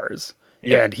other cars.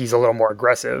 Yeah. And he's a little more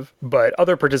aggressive. But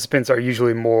other participants are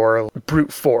usually more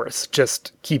brute force,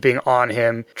 just keeping on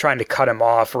him, trying to cut him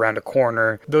off around a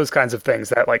corner, those kinds of things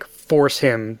that like force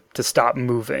him to stop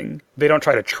moving. They don't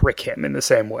try to trick him in the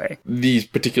same way. These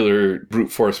particular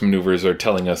brute force maneuvers are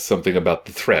telling us something about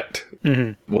the threat.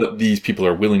 What these people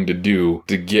are willing to do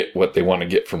to get what they want to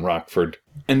get from Rockford.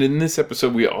 And in this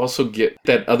episode, we also get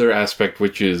that other aspect,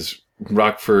 which is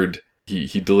Rockford,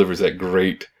 he delivers that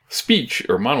great speech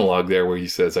or monologue there where he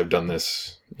says, I've done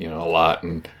this, a lot,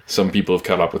 and some people have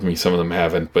caught up with me, some of them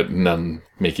haven't, but none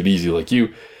make it easy like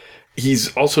you.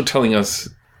 He's also telling us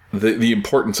the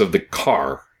importance of the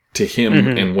car to him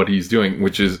and what he's doing,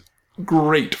 which is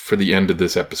great for the end of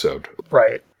this episode.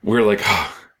 Right. We're like,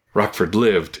 Rockford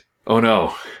lived. Oh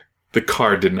no, the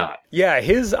car did not. Yeah,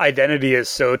 his identity is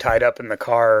so tied up in the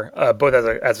car, both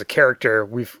as a character.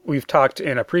 We've talked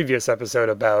in a previous episode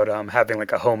about having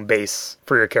like a home base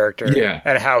for your character,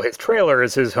 and how his trailer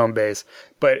is his home base.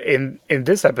 But in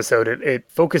this episode, it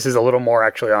focuses a little more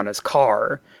actually on his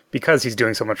car because he's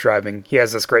doing so much driving. He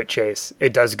has this great chase.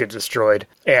 It does get destroyed,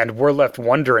 and we're left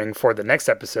wondering for the next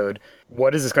episode,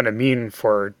 what is this going to mean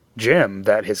for Jim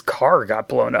that his car got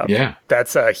blown up? Yeah.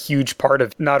 That's a huge part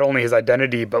of not only his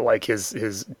identity, but like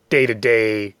his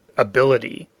day-to-day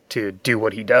ability to do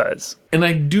what he does. And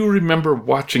I do remember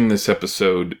watching this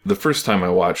episode the first time I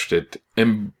watched it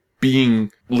and being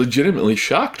legitimately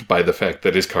shocked by the fact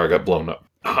that his car got blown up.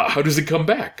 How does it come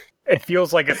back? It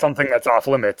feels like it's something that's off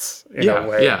limits in a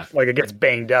way. Yeah. Like it gets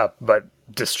banged up, but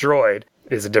destroyed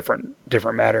is a different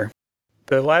matter.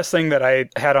 The last thing that I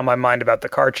had on my mind about the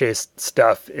car chase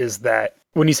stuff is that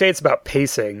when you say it's about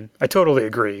pacing, I totally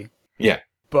agree. Yeah.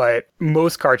 But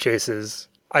most car chases,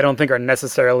 I don't think are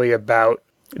necessarily about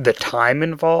the time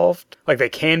involved. Like they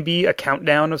can be a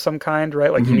countdown of some kind,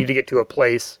 right? Like you need to get to a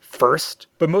place first.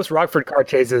 But most Rockford car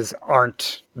chases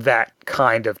aren't that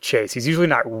kind of chase. He's usually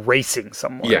not racing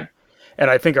someone. Yeah. And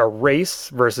I think a race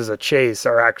versus a chase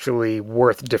are actually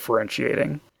worth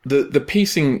differentiating. The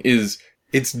pacing is...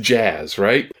 It's jazz,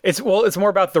 right? It's more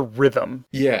about the rhythm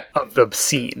of the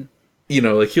scene.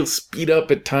 Like he'll speed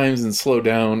up at times and slow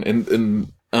down.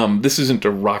 And this isn't a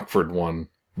Rockford one,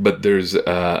 but there's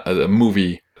a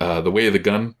movie, The Way of the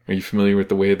Gun. Are you familiar with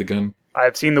The Way of the Gun?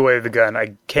 I've seen The Way of the Gun.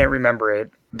 I can't remember it.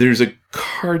 There's a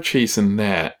car chase in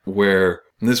that where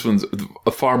this one's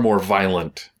a far more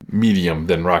violent medium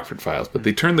than Rockford Files. But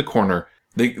they turn the corner.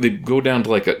 They go down to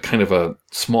like a kind of a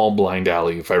small blind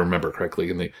alley, if I remember correctly,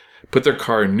 and they put their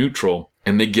car in neutral,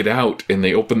 and they get out, and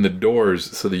they open the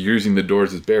doors, so they're using the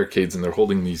doors as barricades, and they're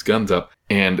holding these guns up,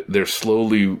 and they're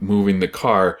slowly moving the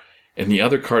car, and the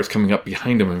other car is coming up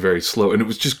behind them and very slow, and it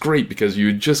was just great, because you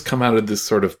had just come out of this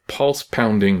sort of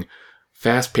pulse-pounding,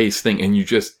 fast-paced thing, and you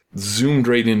just zoomed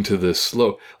right into the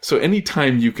slow. So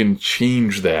anytime you can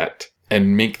change that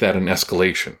and make that an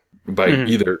escalation by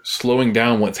either slowing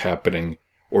down what's happening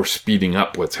or speeding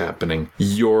up what's happening,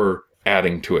 you're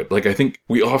adding to it. Like, I think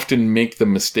we often make the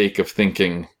mistake of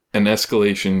thinking an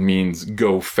escalation means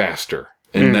go faster.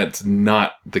 And that's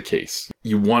not the case.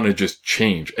 You want to just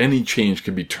change. Any change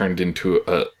can be turned into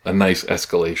a nice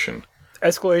escalation.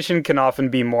 Escalation can often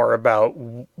be more about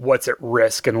what's at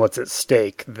risk and what's at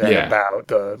stake than about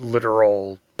the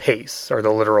literal pace or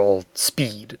the literal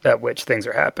speed at which things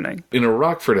are happening. In a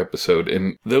Rockford episode,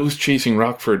 and those chasing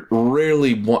Rockford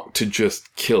rarely want to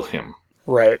just kill him.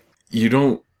 Right. You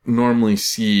don't normally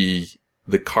see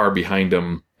the car behind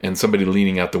him and somebody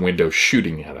leaning out the window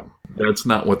shooting at him. That's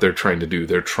not what they're trying to do.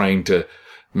 They're trying to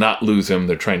not lose him.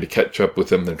 They're trying to catch up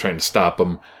with him. They're trying to stop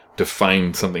him, to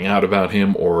find something out about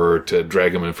him, or to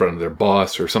drag him in front of their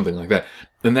boss or something like that.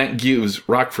 And that gives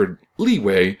Rockford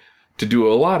leeway to do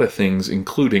a lot of things,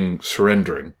 including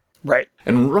surrendering. Right.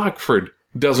 And Rockford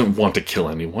doesn't want to kill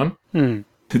anyone.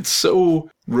 It's so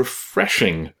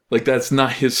refreshing. Like, that's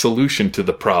not his solution to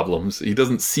the problems. He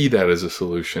doesn't see that as a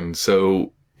solution.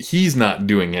 So he's not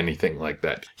doing anything like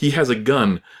that. He has a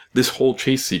gun this whole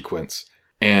chase sequence.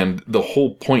 And the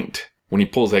whole point when he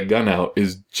pulls that gun out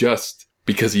is just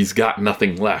because he's got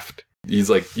nothing left. He's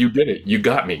like, you did it. You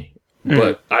got me.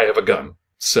 But I have a gun.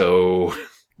 So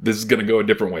this is going to go a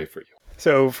different way for you.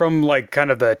 So from like kind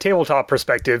of the tabletop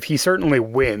perspective, he certainly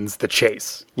wins the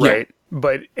chase, right? Yeah.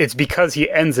 But it's because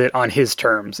he ends it on his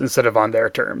terms instead of on their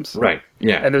terms. Right,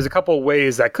 yeah. And there's a couple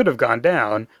ways that could have gone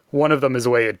down. One of them is the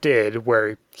way it did,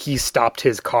 where he stopped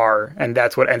his car, and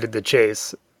that's what ended the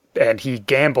chase. And he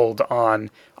gambled on,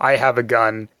 I have a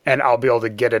gun, and I'll be able to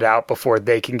get it out before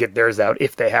they can get theirs out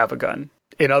if they have a gun.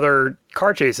 In other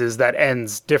car chases, that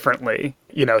ends differently.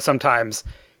 You know, sometimes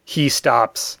he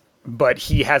stops, but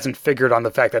he hasn't figured on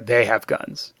the fact that they have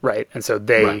guns, right? And so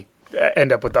they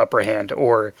end up with the upper hand,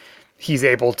 or he's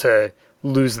able to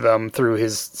lose them through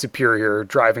his superior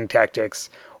driving tactics,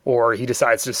 or he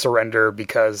decides to surrender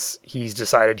because he's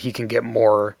decided he can get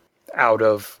more out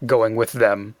of going with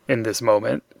them in this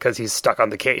moment because he's stuck on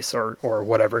the case or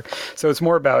whatever. So it's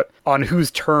more about on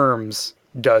whose terms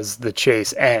does the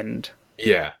chase end.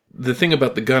 Yeah. The thing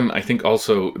about the gun, I think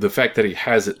also the fact that he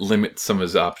has it limits some of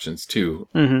his options too.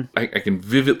 Mm-hmm. I can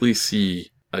vividly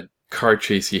see a car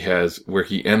chase he has where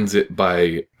he ends it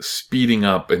by speeding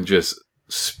up and just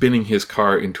spinning his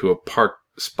car into a park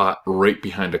spot right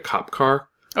behind a cop car.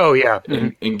 Oh, yeah.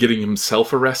 And getting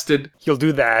himself arrested. He'll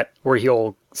do that where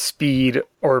he'll speed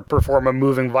or perform a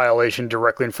moving violation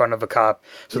directly in front of a cop.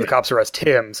 So the cops arrest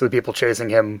him, so the people chasing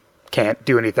him can't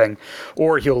do anything.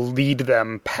 Or he'll lead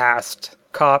them past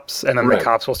cops, and then the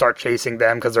cops will start chasing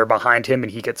them because they're behind him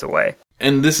and he gets away.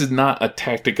 And this is not a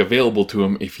tactic available to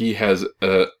him if he has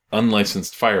a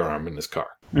unlicensed firearm in his car,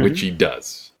 which he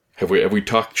does. Have we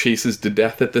talked chases to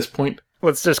death at this point?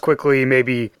 Let's just quickly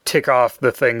maybe tick off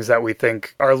the things that we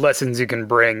think are lessons you can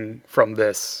bring from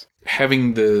this.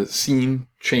 Having the scene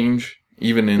change,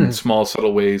 even in small,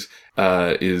 subtle ways,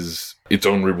 is its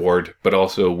own reward, but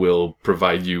also will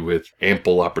provide you with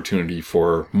ample opportunity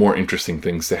for more interesting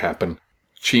things to happen.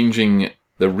 Changing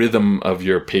the rhythm of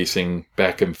your pacing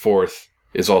back and forth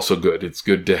is also good. It's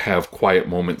good to have quiet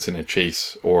moments in a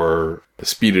chase, or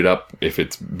speed it up if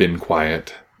it's been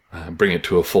quiet. Bring it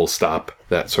to a full stop,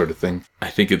 that sort of thing. I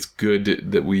think it's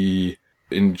good that we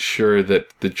ensure that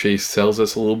the chase tells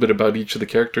us a little bit about each of the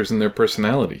characters and their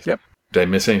personalities. Yep. Did I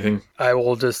miss anything? I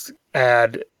will just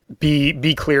add,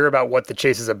 be clear about what the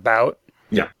chase is about.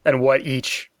 Yeah. And what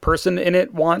each person in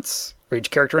it wants, or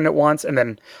each character in it wants. And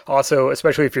then also,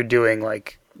 especially if you're doing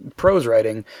like prose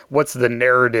writing, what's the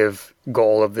narrative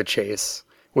goal of the chase,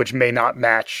 which may not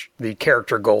match the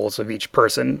character goals of each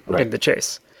person in the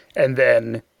chase. And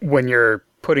then when you're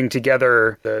putting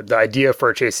together the idea for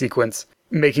a chase sequence,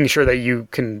 making sure that you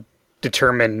can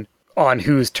determine on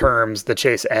whose terms the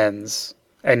chase ends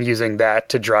and using that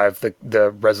to drive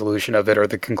the resolution of it or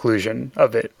the conclusion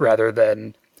of it, rather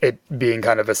than it being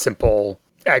kind of a simple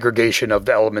aggregation of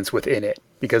the elements within it.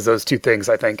 Because those two things,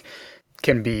 I think,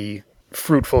 can be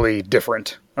fruitfully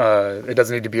different. It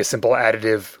doesn't need to be a simple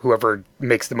additive, whoever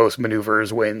makes the most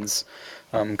maneuvers wins.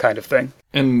 Kind of thing.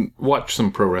 And watch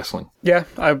some pro wrestling. Yeah,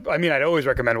 I mean, I'd always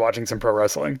recommend watching some pro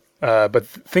wrestling. But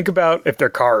think about if they're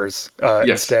cars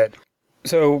instead.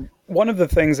 So one of the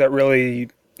things that really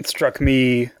struck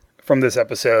me from this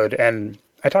episode, and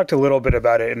I talked a little bit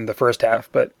about it in the first half,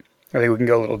 but I think we can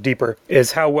go a little deeper,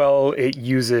 is how well it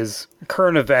uses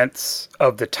current events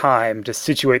of the time to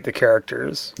situate the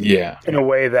characters. Yeah. In a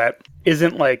way that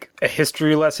isn't like a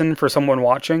history lesson for someone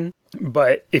watching,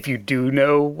 but if you do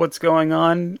know what's going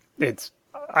on, it's,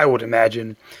 I would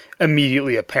imagine,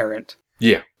 immediately apparent.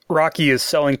 Yeah. Rocky is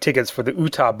selling tickets for the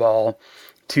Utah Ball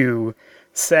to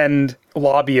send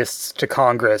lobbyists to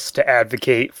Congress to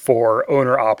advocate for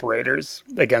owner-operators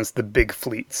against the big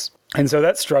fleets. And so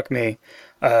that struck me.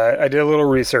 I did a little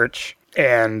research,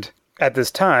 and at this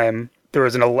time, there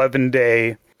was an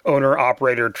 11-day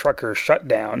owner-operator trucker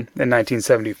shutdown in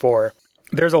 1974.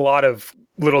 There's a lot of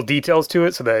little details to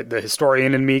it, so the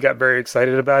historian in me got very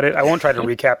excited about it. I won't try to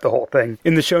recap the whole thing.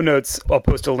 In the show notes, I'll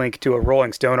post a link to a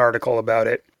Rolling Stone article about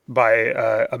it by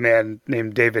a man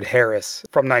named David Harris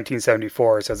from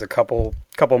 1974. It says a couple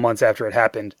months after it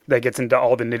happened. That gets into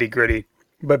all the nitty-gritty.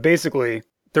 But basically,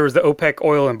 there was the OPEC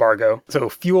oil embargo, so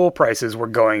fuel prices were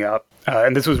going up,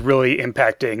 and this was really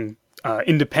impacting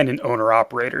independent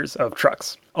owner-operators of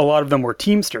trucks. A lot of them were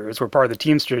Teamsters, were part of the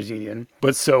Teamsters Union,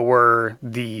 but so were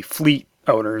the fleet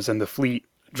owners and the fleet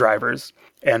drivers.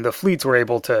 And the fleets were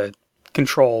able to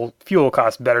control fuel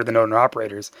costs better than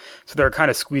owner-operators, so they're kind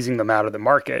of squeezing them out of the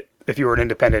market. If you were an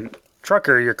independent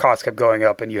trucker, your costs kept going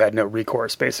up and you had no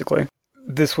recourse, basically.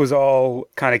 This was all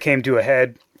kind of came to a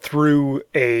head through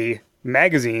a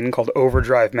magazine called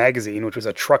Overdrive Magazine, which was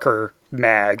a trucker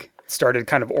mag. Started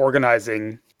kind of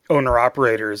organizing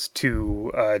owner-operators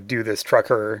to do this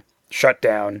trucker shut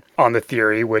down on the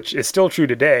theory, which is still true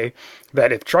today,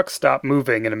 that if trucks stop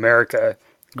moving in America,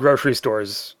 grocery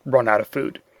stores run out of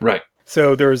food. Right.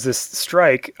 So there was this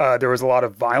strike. There was a lot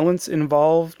of violence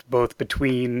involved, both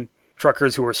between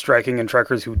truckers who were striking and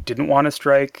truckers who didn't want to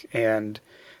strike. And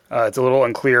it's a little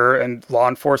unclear. And law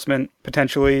enforcement,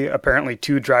 potentially, apparently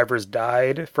 2 drivers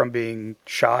died from being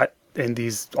shot in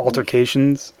these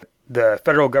altercations. The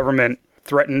federal government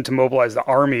threatened to mobilize the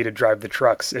army to drive the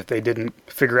trucks if they didn't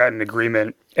figure out an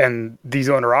agreement. And these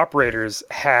owner-operators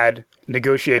had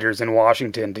negotiators in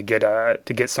Washington to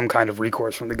get some kind of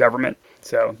recourse from the government.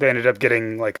 So they ended up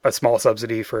getting like a small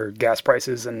subsidy for gas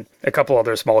prices and a couple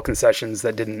other small concessions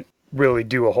that didn't really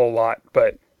do a whole lot.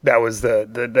 But that was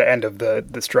the end of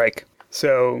the strike.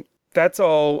 So that's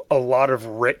all a lot of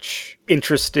rich,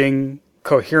 interesting,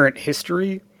 coherent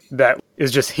history that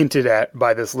is just hinted at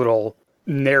by this little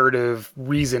narrative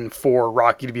reason for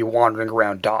Rocky to be wandering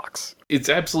around docks. It's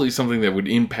absolutely something that would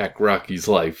impact Rocky's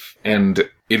life, and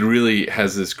it really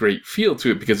has this great feel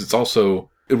to it because it's also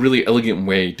a really elegant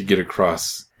way to get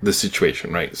across the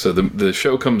situation, right? So the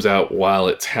show comes out while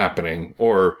it's happening,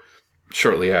 or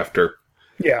shortly after.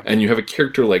 Yeah. And you have a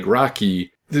character like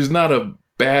Rocky, there's not a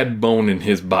bad bone in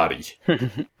his body.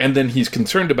 And then he's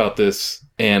concerned about this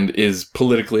and is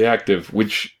politically active,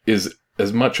 which is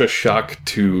as much a shock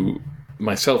to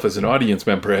myself as an audience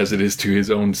member as it is to his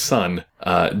own son,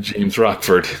 James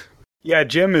Rockford. Yeah,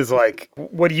 Jim is like,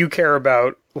 what do you care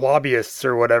about lobbyists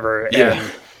or whatever? Yeah.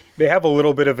 And they have a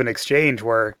little bit of an exchange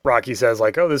where Rocky says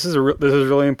like, oh, this is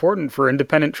really important for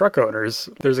independent truck owners.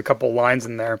 There's a couple lines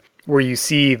in there where you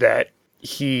see that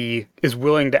he is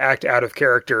willing to act out of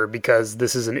character because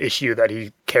this is an issue that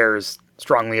he cares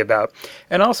strongly about.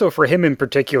 And also for him in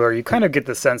particular, you kind of get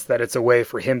the sense that it's a way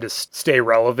for him to stay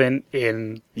relevant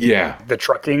in the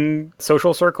trucking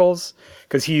social circles,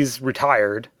 because he's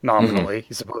retired nominally. Mm-hmm.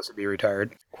 He's supposed to be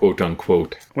retired, quote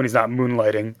unquote, when he's not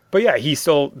moonlighting. But yeah,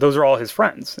 those are all his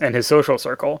friends and his social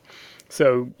circle.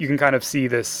 So you can kind of see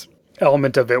this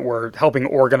element of it where helping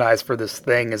organize for this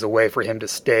thing is a way for him to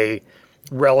stay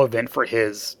relevant for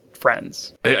his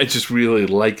friends. I just really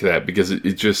like that because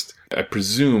it just, I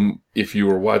presume if you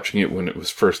were watching it when it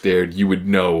was first aired, you would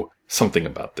know something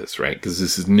about this, right? Because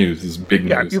this is news, this is big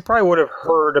news. Yeah, you probably would have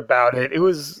heard about it. It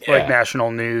was like national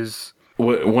news.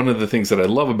 One of the things that I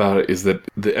love about it is that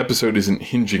the episode isn't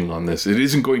hinging on this. It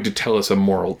isn't going to tell us a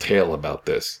moral tale about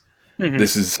this. Mm-hmm.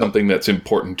 This is something that's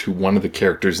important to one of the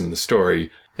characters in the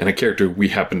story, and a character we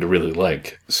happen to really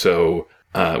like. So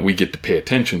we get to pay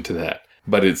attention to that.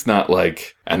 But it's not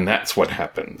like, and that's what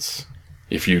happens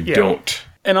if you don't.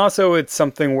 And also it's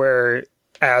something where,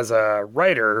 as a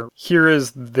writer, here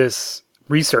is this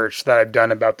research that I've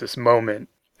done about this moment,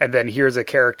 and then here's a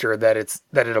character that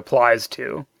it applies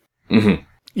to. Mm-hmm.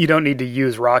 You don't need to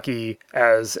use Rocky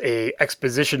as a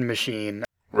exposition machine.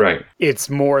 Right. It's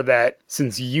more that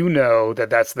since you know that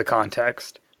that's the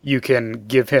context, you can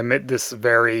give him this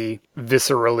very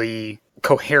viscerally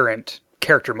coherent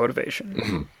character motivation.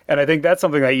 Mm-hmm. And I think that's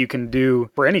something that you can do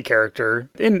for any character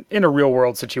in a real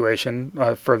world situation,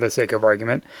 for the sake of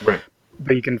argument. Right.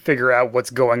 But you can figure out what's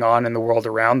going on in the world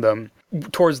around them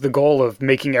towards the goal of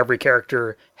making every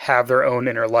character have their own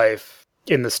inner life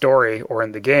in the story or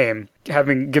in the game,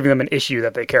 giving them an issue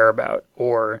that they care about,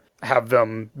 or have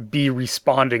them be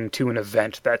responding to an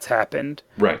event that's happened.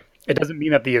 Right. It doesn't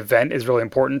mean that the event is really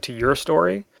important to your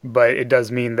story, but it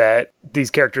does mean that these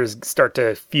characters start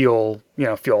to feel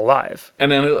alive.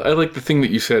 And I like the thing that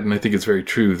you said, and I think it's very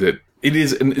true, that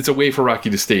it's a way for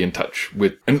Rocky to stay in touch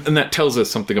with, and that tells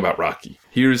us something about Rocky.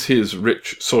 Here's his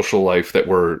rich social life that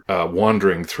we're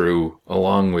wandering through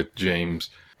along with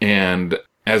James, and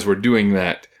as we're doing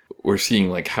that, we're seeing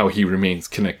like how he remains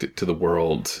connected to the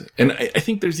world. And I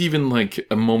think there's even like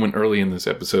a moment early in this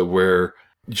episode where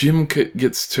Jim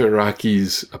gets to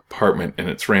Rocky's apartment and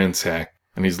it's ransacked,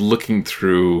 and he's looking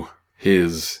through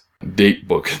his date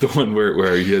book, the one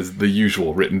where he has the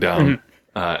usual written down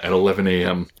at 11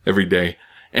 a.m. every day.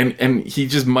 And he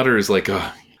just mutters like,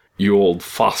 you old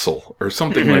fossil, or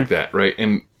something like that, right?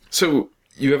 And so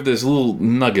you have this little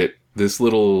nugget, this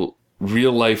little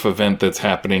real life event that's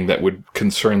happening that would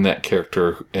concern that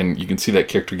character, and you can see that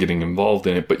character getting involved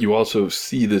in it, but you also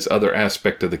see this other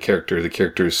aspect of the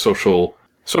character's social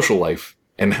life,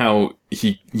 and how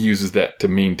he uses that to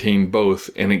maintain both,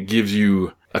 and it gives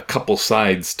you a couple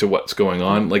sides to what's going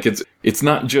on. Like it's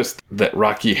not just that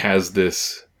Rocky has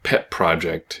this pet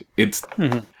project, it's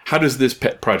how does this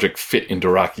pet project fit into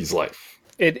Rocky's life?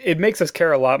 It makes us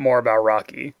care a lot more about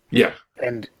Rocky. Yeah.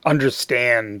 And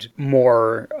understand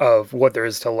more of what there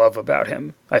is to love about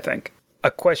him, I think.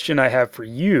 A question I have for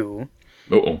you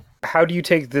Uh-oh. How do you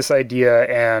take this idea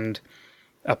and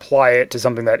apply it to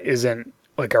something that isn't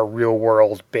like a real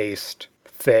world based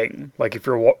thing? Like if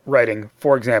you're writing,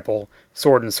 for example,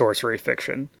 sword and sorcery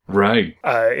fiction. Right.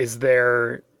 Is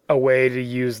there a way to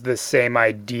use the same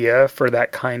idea for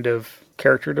that kind of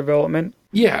character development?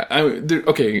 Yeah.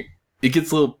 Okay. It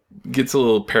gets a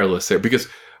little perilous there because,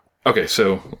 okay,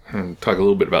 so I'm going to talk a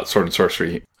little bit about sword and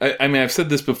sorcery. I mean, I've said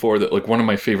this before that like one of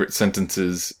my favorite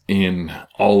sentences in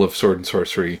all of Sword and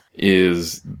Sorcery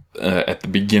is at the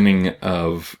beginning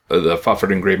of the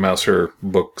Fafhrd and Greyemouser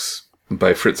books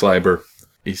by Fritz Leiber.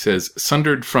 He says,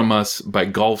 "Sundered from us by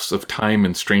gulfs of time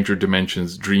and stranger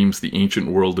dimensions dreams the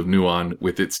ancient world of Nuon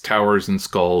with its towers and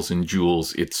skulls and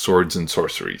jewels, its swords and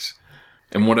sorceries."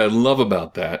 And what I love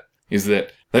about that is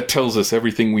that tells us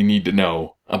everything we need to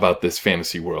know about this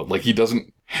fantasy world. Like, he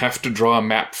doesn't have to draw a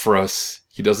map for us.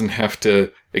 He doesn't have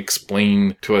to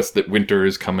explain to us that winter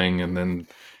is coming and then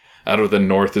out of the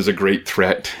north is a great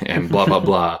threat and blah, blah,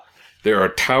 blah. There are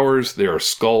towers, there are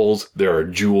skulls, there are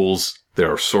jewels,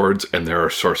 there are swords, and there are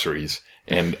sorceries.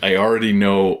 And I already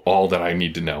know all that I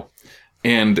need to know.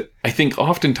 And I think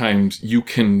oftentimes you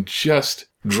can just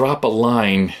drop a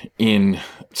line in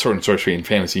Sword and Sorcery and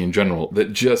fantasy in general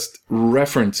that just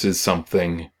references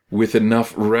something with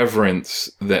enough reverence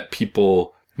that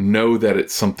people know that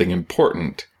it's something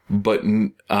important, but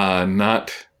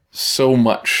not so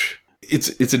much.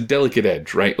 It's a delicate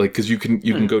edge, right? Like, because you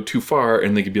can go too far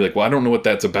and they could be like, well, I don't know what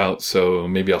that's about, so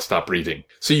maybe I'll stop reading.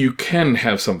 So you can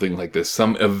have something like this,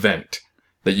 some event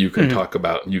that you can talk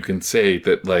about. You can say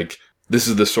that, like, this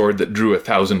is the sword that drew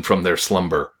 1,000 from their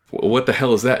slumber. What the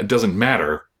hell is that? It doesn't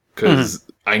matter, because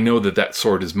I know that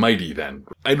sword is mighty then.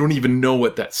 I don't even know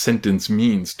what that sentence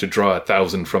means, to draw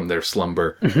 1,000 from their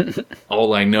slumber.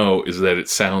 All I know is that it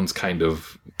sounds kind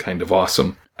of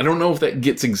awesome. I don't know if that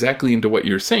gets exactly into what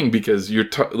you're saying, because you're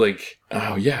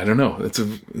oh yeah, I don't know.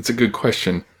 It's a good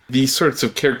question. These sorts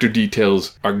of character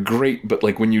details are great, but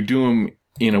like when you do them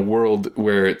in a world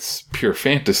where it's pure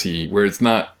fantasy, where it's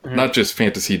not just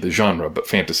fantasy, the genre, but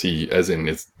fantasy as in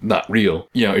it's not real.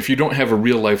 You know, if you don't have a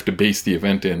real life to base the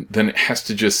event in, then it has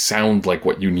to just sound like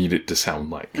what you need it to sound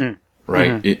like,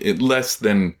 right? It less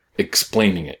than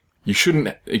explaining it. You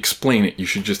shouldn't explain it. You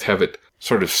should just have it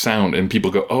sort of sound and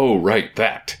people go, oh, right,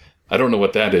 that. I don't know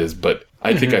what that is, but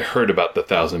I think I heard about the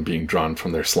 1,000 being drawn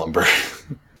from their slumber.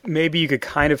 Maybe you could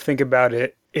kind of think about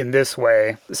it in this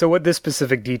way. So what this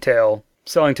specific detail,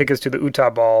 selling tickets to the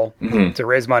Utah Ball to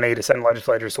raise money to send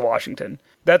legislators to Washington,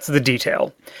 that's the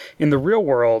detail. In the real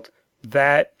world,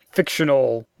 that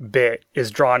fictional bit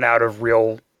is drawn out of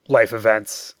real life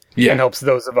events and helps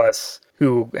those of us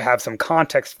who have some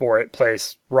context for it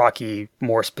place Rocky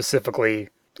more specifically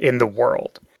in the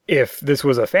world. If this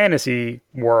was a fantasy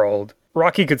world,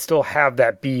 Rocky could still have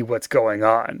that be what's going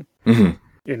on.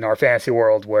 In our fantasy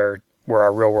world where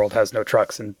our real world has no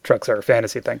trucks and trucks are a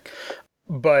fantasy thing.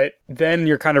 But then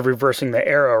you're kind of reversing the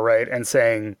arrow, right? And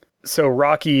saying, so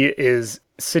Rocky is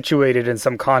situated in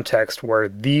some context where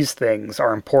these things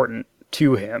are important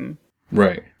to him.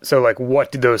 Right. So like,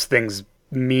 what do those things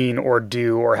mean or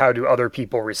do, or how do other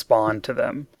people respond to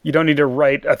them? You don't need to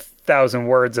write 1,000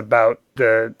 words about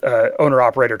the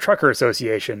owner-operator trucker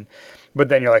association, but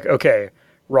then you're like, okay,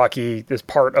 Rocky is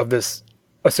part of this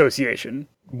association.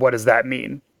 What does that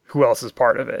mean? Who else is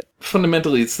part of it?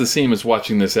 Fundamentally, it's the same as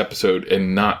watching this episode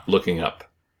and not looking up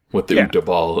what the Utah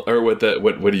Ball or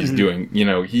what he's doing. You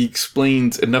know, he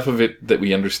explains enough of it that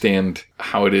we understand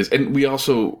how it is, and we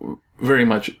also very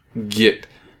much get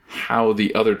how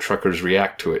the other truckers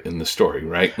react to it in the story,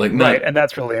 right? Like, right, and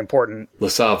that's really important.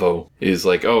 Lasavo is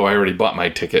like, oh, I already bought my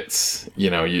tickets. You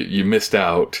know, you missed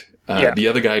out. The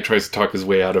other guy tries to talk his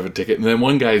way out of a ticket, and then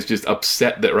one guy is just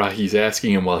upset that Rocky's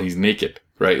asking him while he's naked,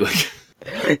 right? Like,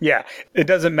 yeah, it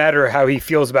doesn't matter how he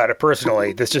feels about it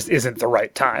personally. This just isn't the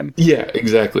right time. Yeah,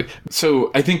 exactly.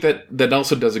 So I think that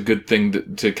also does a good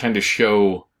thing to kind of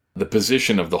show the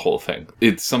position of the whole thing.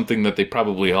 It's something that they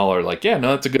probably all are like, yeah, no,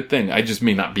 that's a good thing. I just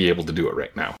may not be able to do it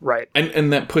right now. Right.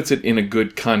 And that puts it in a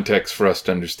good context for us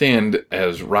to understand,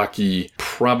 as Rocky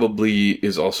probably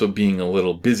is also being a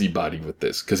little busybody with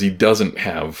this because he doesn't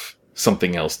have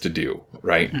something else to do,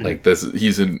 right? Like this,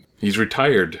 he's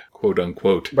retired, quote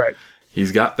unquote. Right.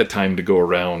 He's got the time to go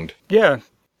around. Yeah.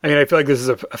 I mean, I feel like this is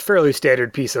a fairly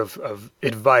standard piece of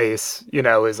advice, you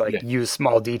know, is like use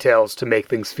small details to make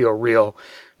things feel real.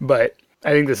 But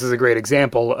I think this is a great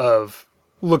example of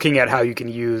looking at how you can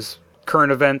use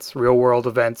current events, real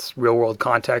world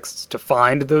contexts to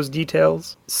find those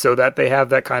details so that they have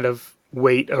that kind of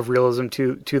weight of realism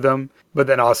to them. But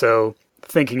then also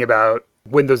thinking about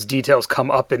when those details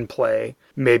come up in play,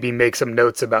 maybe make some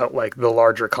notes about like the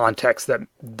larger context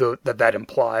that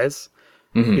implies.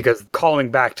 Mm-hmm. Because calling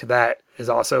back to that is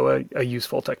also a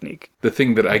useful technique. The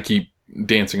thing that I keep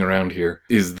dancing around here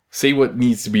is say what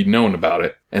needs to be known about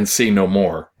it and say no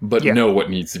more, but know what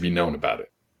needs to be known about it.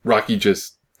 Rocky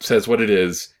just says what it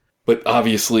is, but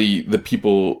obviously the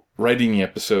people writing the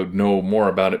episode know more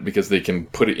about it because they can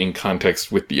put it in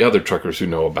context with the other truckers who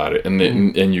know about it, and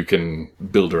then, and you can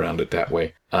build around it that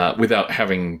way without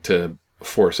having to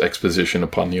force exposition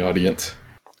upon the audience.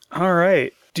 All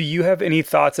right. Do you have any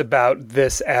thoughts about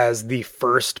this as the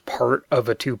first part of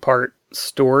a two-part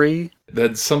story?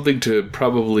 That's something to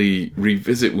probably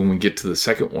revisit when we get to the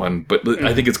second one, but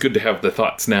I think it's good to have the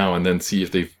thoughts now and then see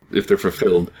if they're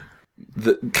fulfilled.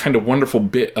 The kind of wonderful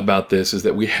bit about this is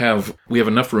that we have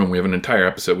enough room. We have an entire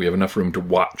episode. We have enough room to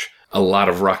watch a lot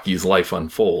of Rocky's life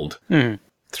unfold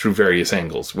through various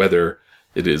angles, whether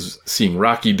it is seeing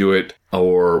Rocky do it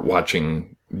or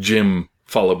watching Jim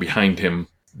follow behind him.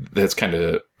 That's kind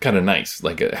of nice,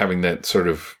 like having that sort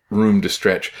of room to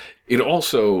stretch. It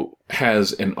also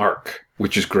has an arc,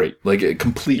 which is great, like a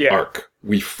complete arc.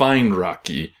 We find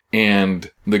Rocky,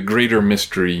 and the greater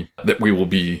mystery that we will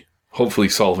be hopefully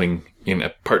solving in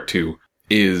part 2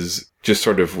 is just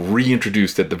sort of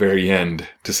reintroduced at the very end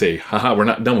to say, haha, we're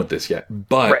not done with this yet.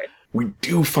 But we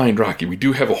do find Rocky. We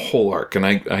do have a whole arc, and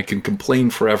I can complain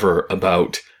forever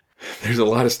about there's a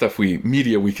lot of stuff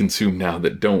media we consume now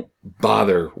that don't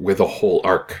bother with a whole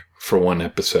arc for one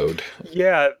episode.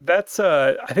 Yeah, that's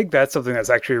I think that's something that's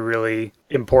actually really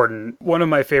important. One of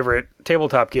my favorite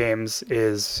tabletop games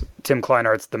is Tim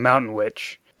Kleinhardt's The Mountain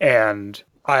Witch, and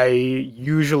I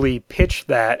usually pitch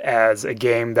that as a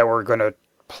game that we're going to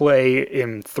play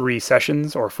in 3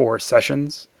 sessions or 4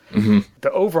 sessions. Mm-hmm.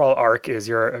 The overall arc is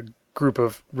you're a group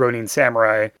of Ronin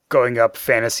samurai going up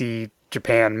fantasy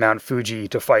Japan, Mount Fuji,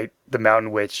 to fight the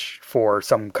Mountain Witch for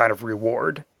some kind of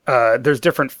reward. There's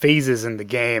different phases in the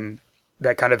game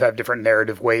that kind of have different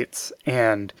narrative weights.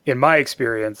 And in my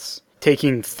experience,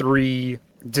 taking 3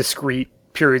 discrete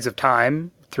periods of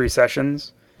time, 3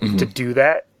 sessions, to do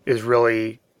that is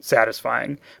really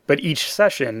satisfying. But each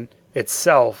session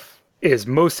itself is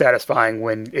most satisfying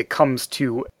when it comes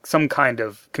to some kind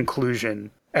of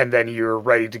conclusion, and then you're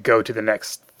ready to go to the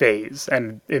next phase.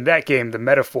 And in that game, the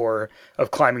metaphor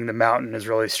of climbing the mountain is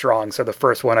really strong. So the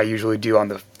first one I usually do on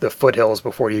the foothills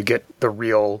before you get the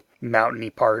real mountainy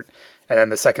part. And then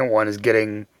the second one is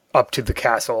getting up to the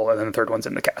castle, and then the third one's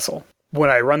in the castle. When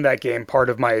I run that game, part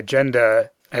of my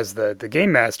agenda as the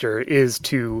game master is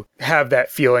to have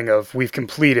that feeling of we've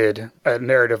completed a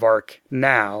narrative arc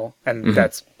now, and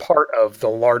that's part of the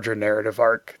larger narrative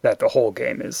arc that the whole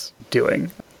game is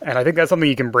doing. And I think that's something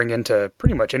you can bring into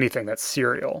pretty much anything that's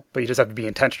serial, but you just have to be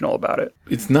intentional about it.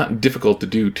 It's not difficult to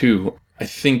do, too. I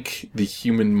think the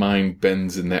human mind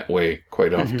bends in that way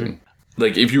quite often.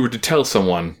 Like, if you were to tell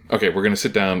someone, okay, we're going to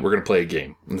sit down, we're going to play a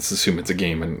game. Let's assume it's a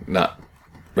game and not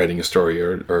writing a story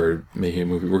or making a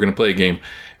movie. We're going to play a game.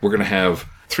 We're going to have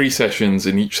 3 sessions,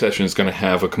 and each session is going to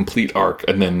have a complete arc,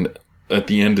 and then at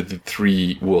the end of the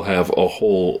 3, we'll have a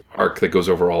whole arc that goes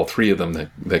over all 3 of them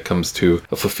that comes to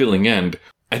a fulfilling end.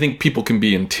 I think people can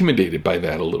be intimidated by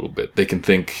that a little bit. They can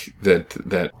think that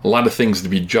a lot of things to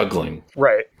be juggling.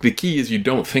 Right. The key is you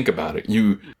don't think about it.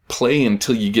 You play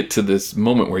until you get to this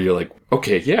moment where you're like,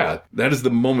 okay, yeah, that is the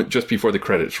moment just before the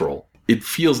credits roll. It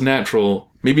feels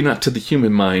natural, maybe not to the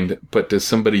human mind, but to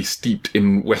somebody steeped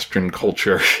in Western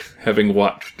culture, having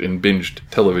watched and binged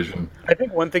television. I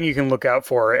think one thing you can look out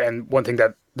for, and one thing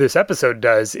that this episode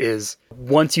does, is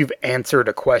once you've answered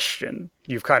a question,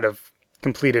 you've kind of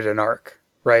completed an arc.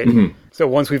 Right? So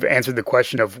once we've answered the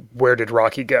question of where did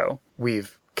Rocky go,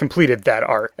 we've completed that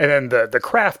arc. And then the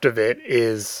craft of it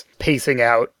is pacing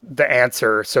out the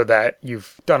answer so that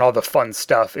you've done all the fun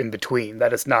stuff in between,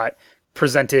 that it's not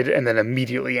presented and then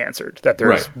immediately answered, that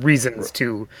there's reasons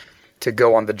to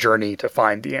go on the journey to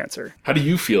find the answer. How do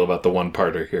you feel about the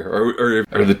one-parter here,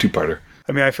 or the two-parter?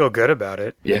 I mean, I feel good about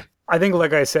it. Yeah. I think,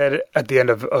 like I said at the end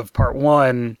of part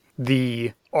 1,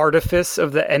 the artifice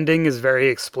of the ending is very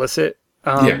explicit.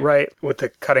 Right, with the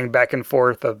cutting back and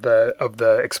forth of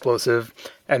the explosive,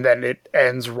 and then it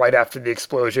ends right after the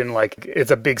explosion. Like,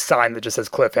 it's a big sign that just says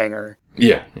cliffhanger.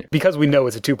 Yeah. Because we know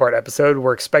it's a 2-part episode,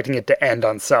 we're expecting it to end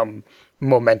on some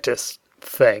momentous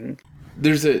thing.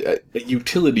 There's a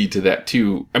utility to that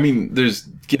too. I mean, there's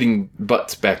getting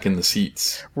butts back in the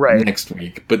seats next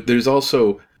week, but there's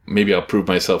also, maybe I'll prove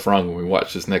myself wrong when we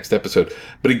watch this next episode,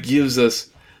 but it gives us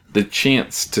the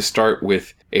chance to start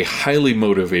with a highly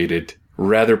motivated,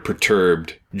 rather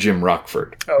perturbed Jim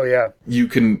Rockford. Oh, yeah. You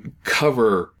can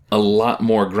cover a lot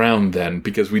more ground then,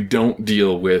 because we don't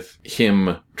deal with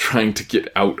him trying to get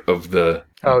out of the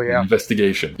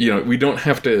investigation. You know, we don't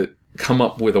have to come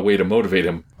up with a way to motivate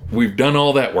him. We've done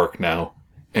all that work now,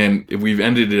 and we've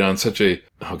ended it on such a,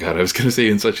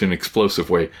 in such an explosive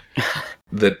way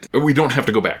that we don't have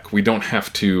to go back. We don't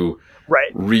have to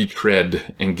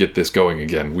retread and get this going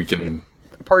again. We can...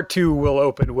 Part 2 will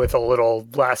open with a little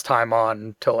last time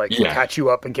on to catch you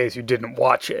up in case you didn't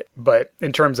watch it. But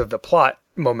in terms of the plot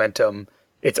momentum,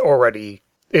 it's already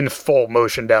in full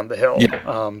motion down the hill.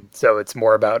 Yeah. So it's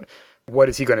more about what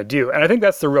is he going to do? And I think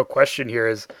that's the real question here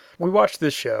is we watch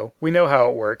this show. We know how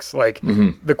it works.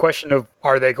 The question of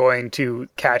are they going to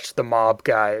catch the mob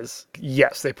guys?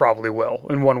 Yes, they probably will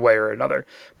in one way or another.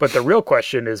 But the real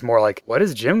question is more like, what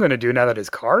is Jim going to do now that his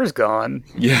car's gone?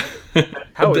 Yeah.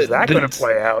 How is that going to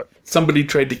play out? Somebody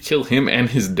tried to kill him and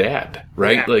his dad,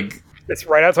 right? Yeah. It's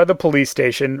right outside the police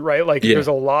station, right? There's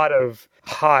a lot of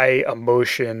high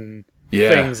emotion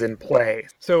things in play.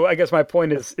 So I guess my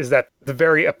point is that the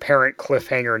very apparent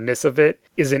cliffhanger-ness of it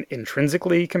isn't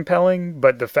intrinsically compelling,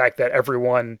 but the fact that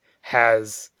everyone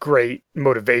has great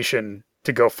motivation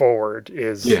to go forward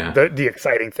is the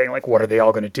exciting thing. What are they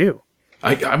all going to do?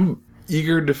 I'm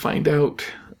eager to find out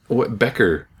what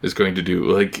Becker is going to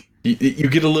do. You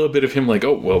get a little bit of him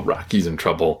Rocky's in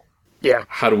trouble. Yeah.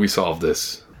 How do we solve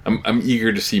this? I'm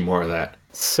eager to see more of that.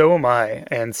 So am I.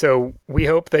 And so we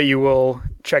hope that you will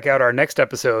check out our next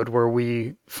episode where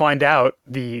we find out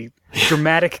the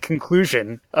dramatic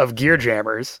conclusion of Gear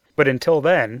Jammers. But until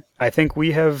then, I think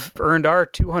we have earned our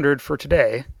 200 for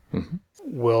today. Mm-hmm.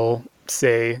 We'll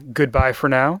say goodbye for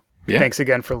now. Yeah. Thanks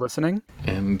again for listening.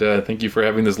 And thank you for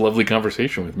having this lovely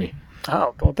conversation with me.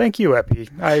 Oh, well, thank you, Epi.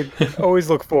 I always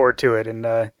look forward to it. And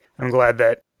I'm glad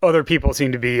that other people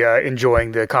seem to be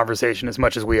enjoying the conversation as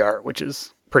much as we are, which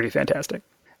is pretty fantastic.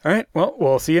 All right. Well,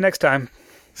 we'll see you next time.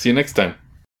 See you next time.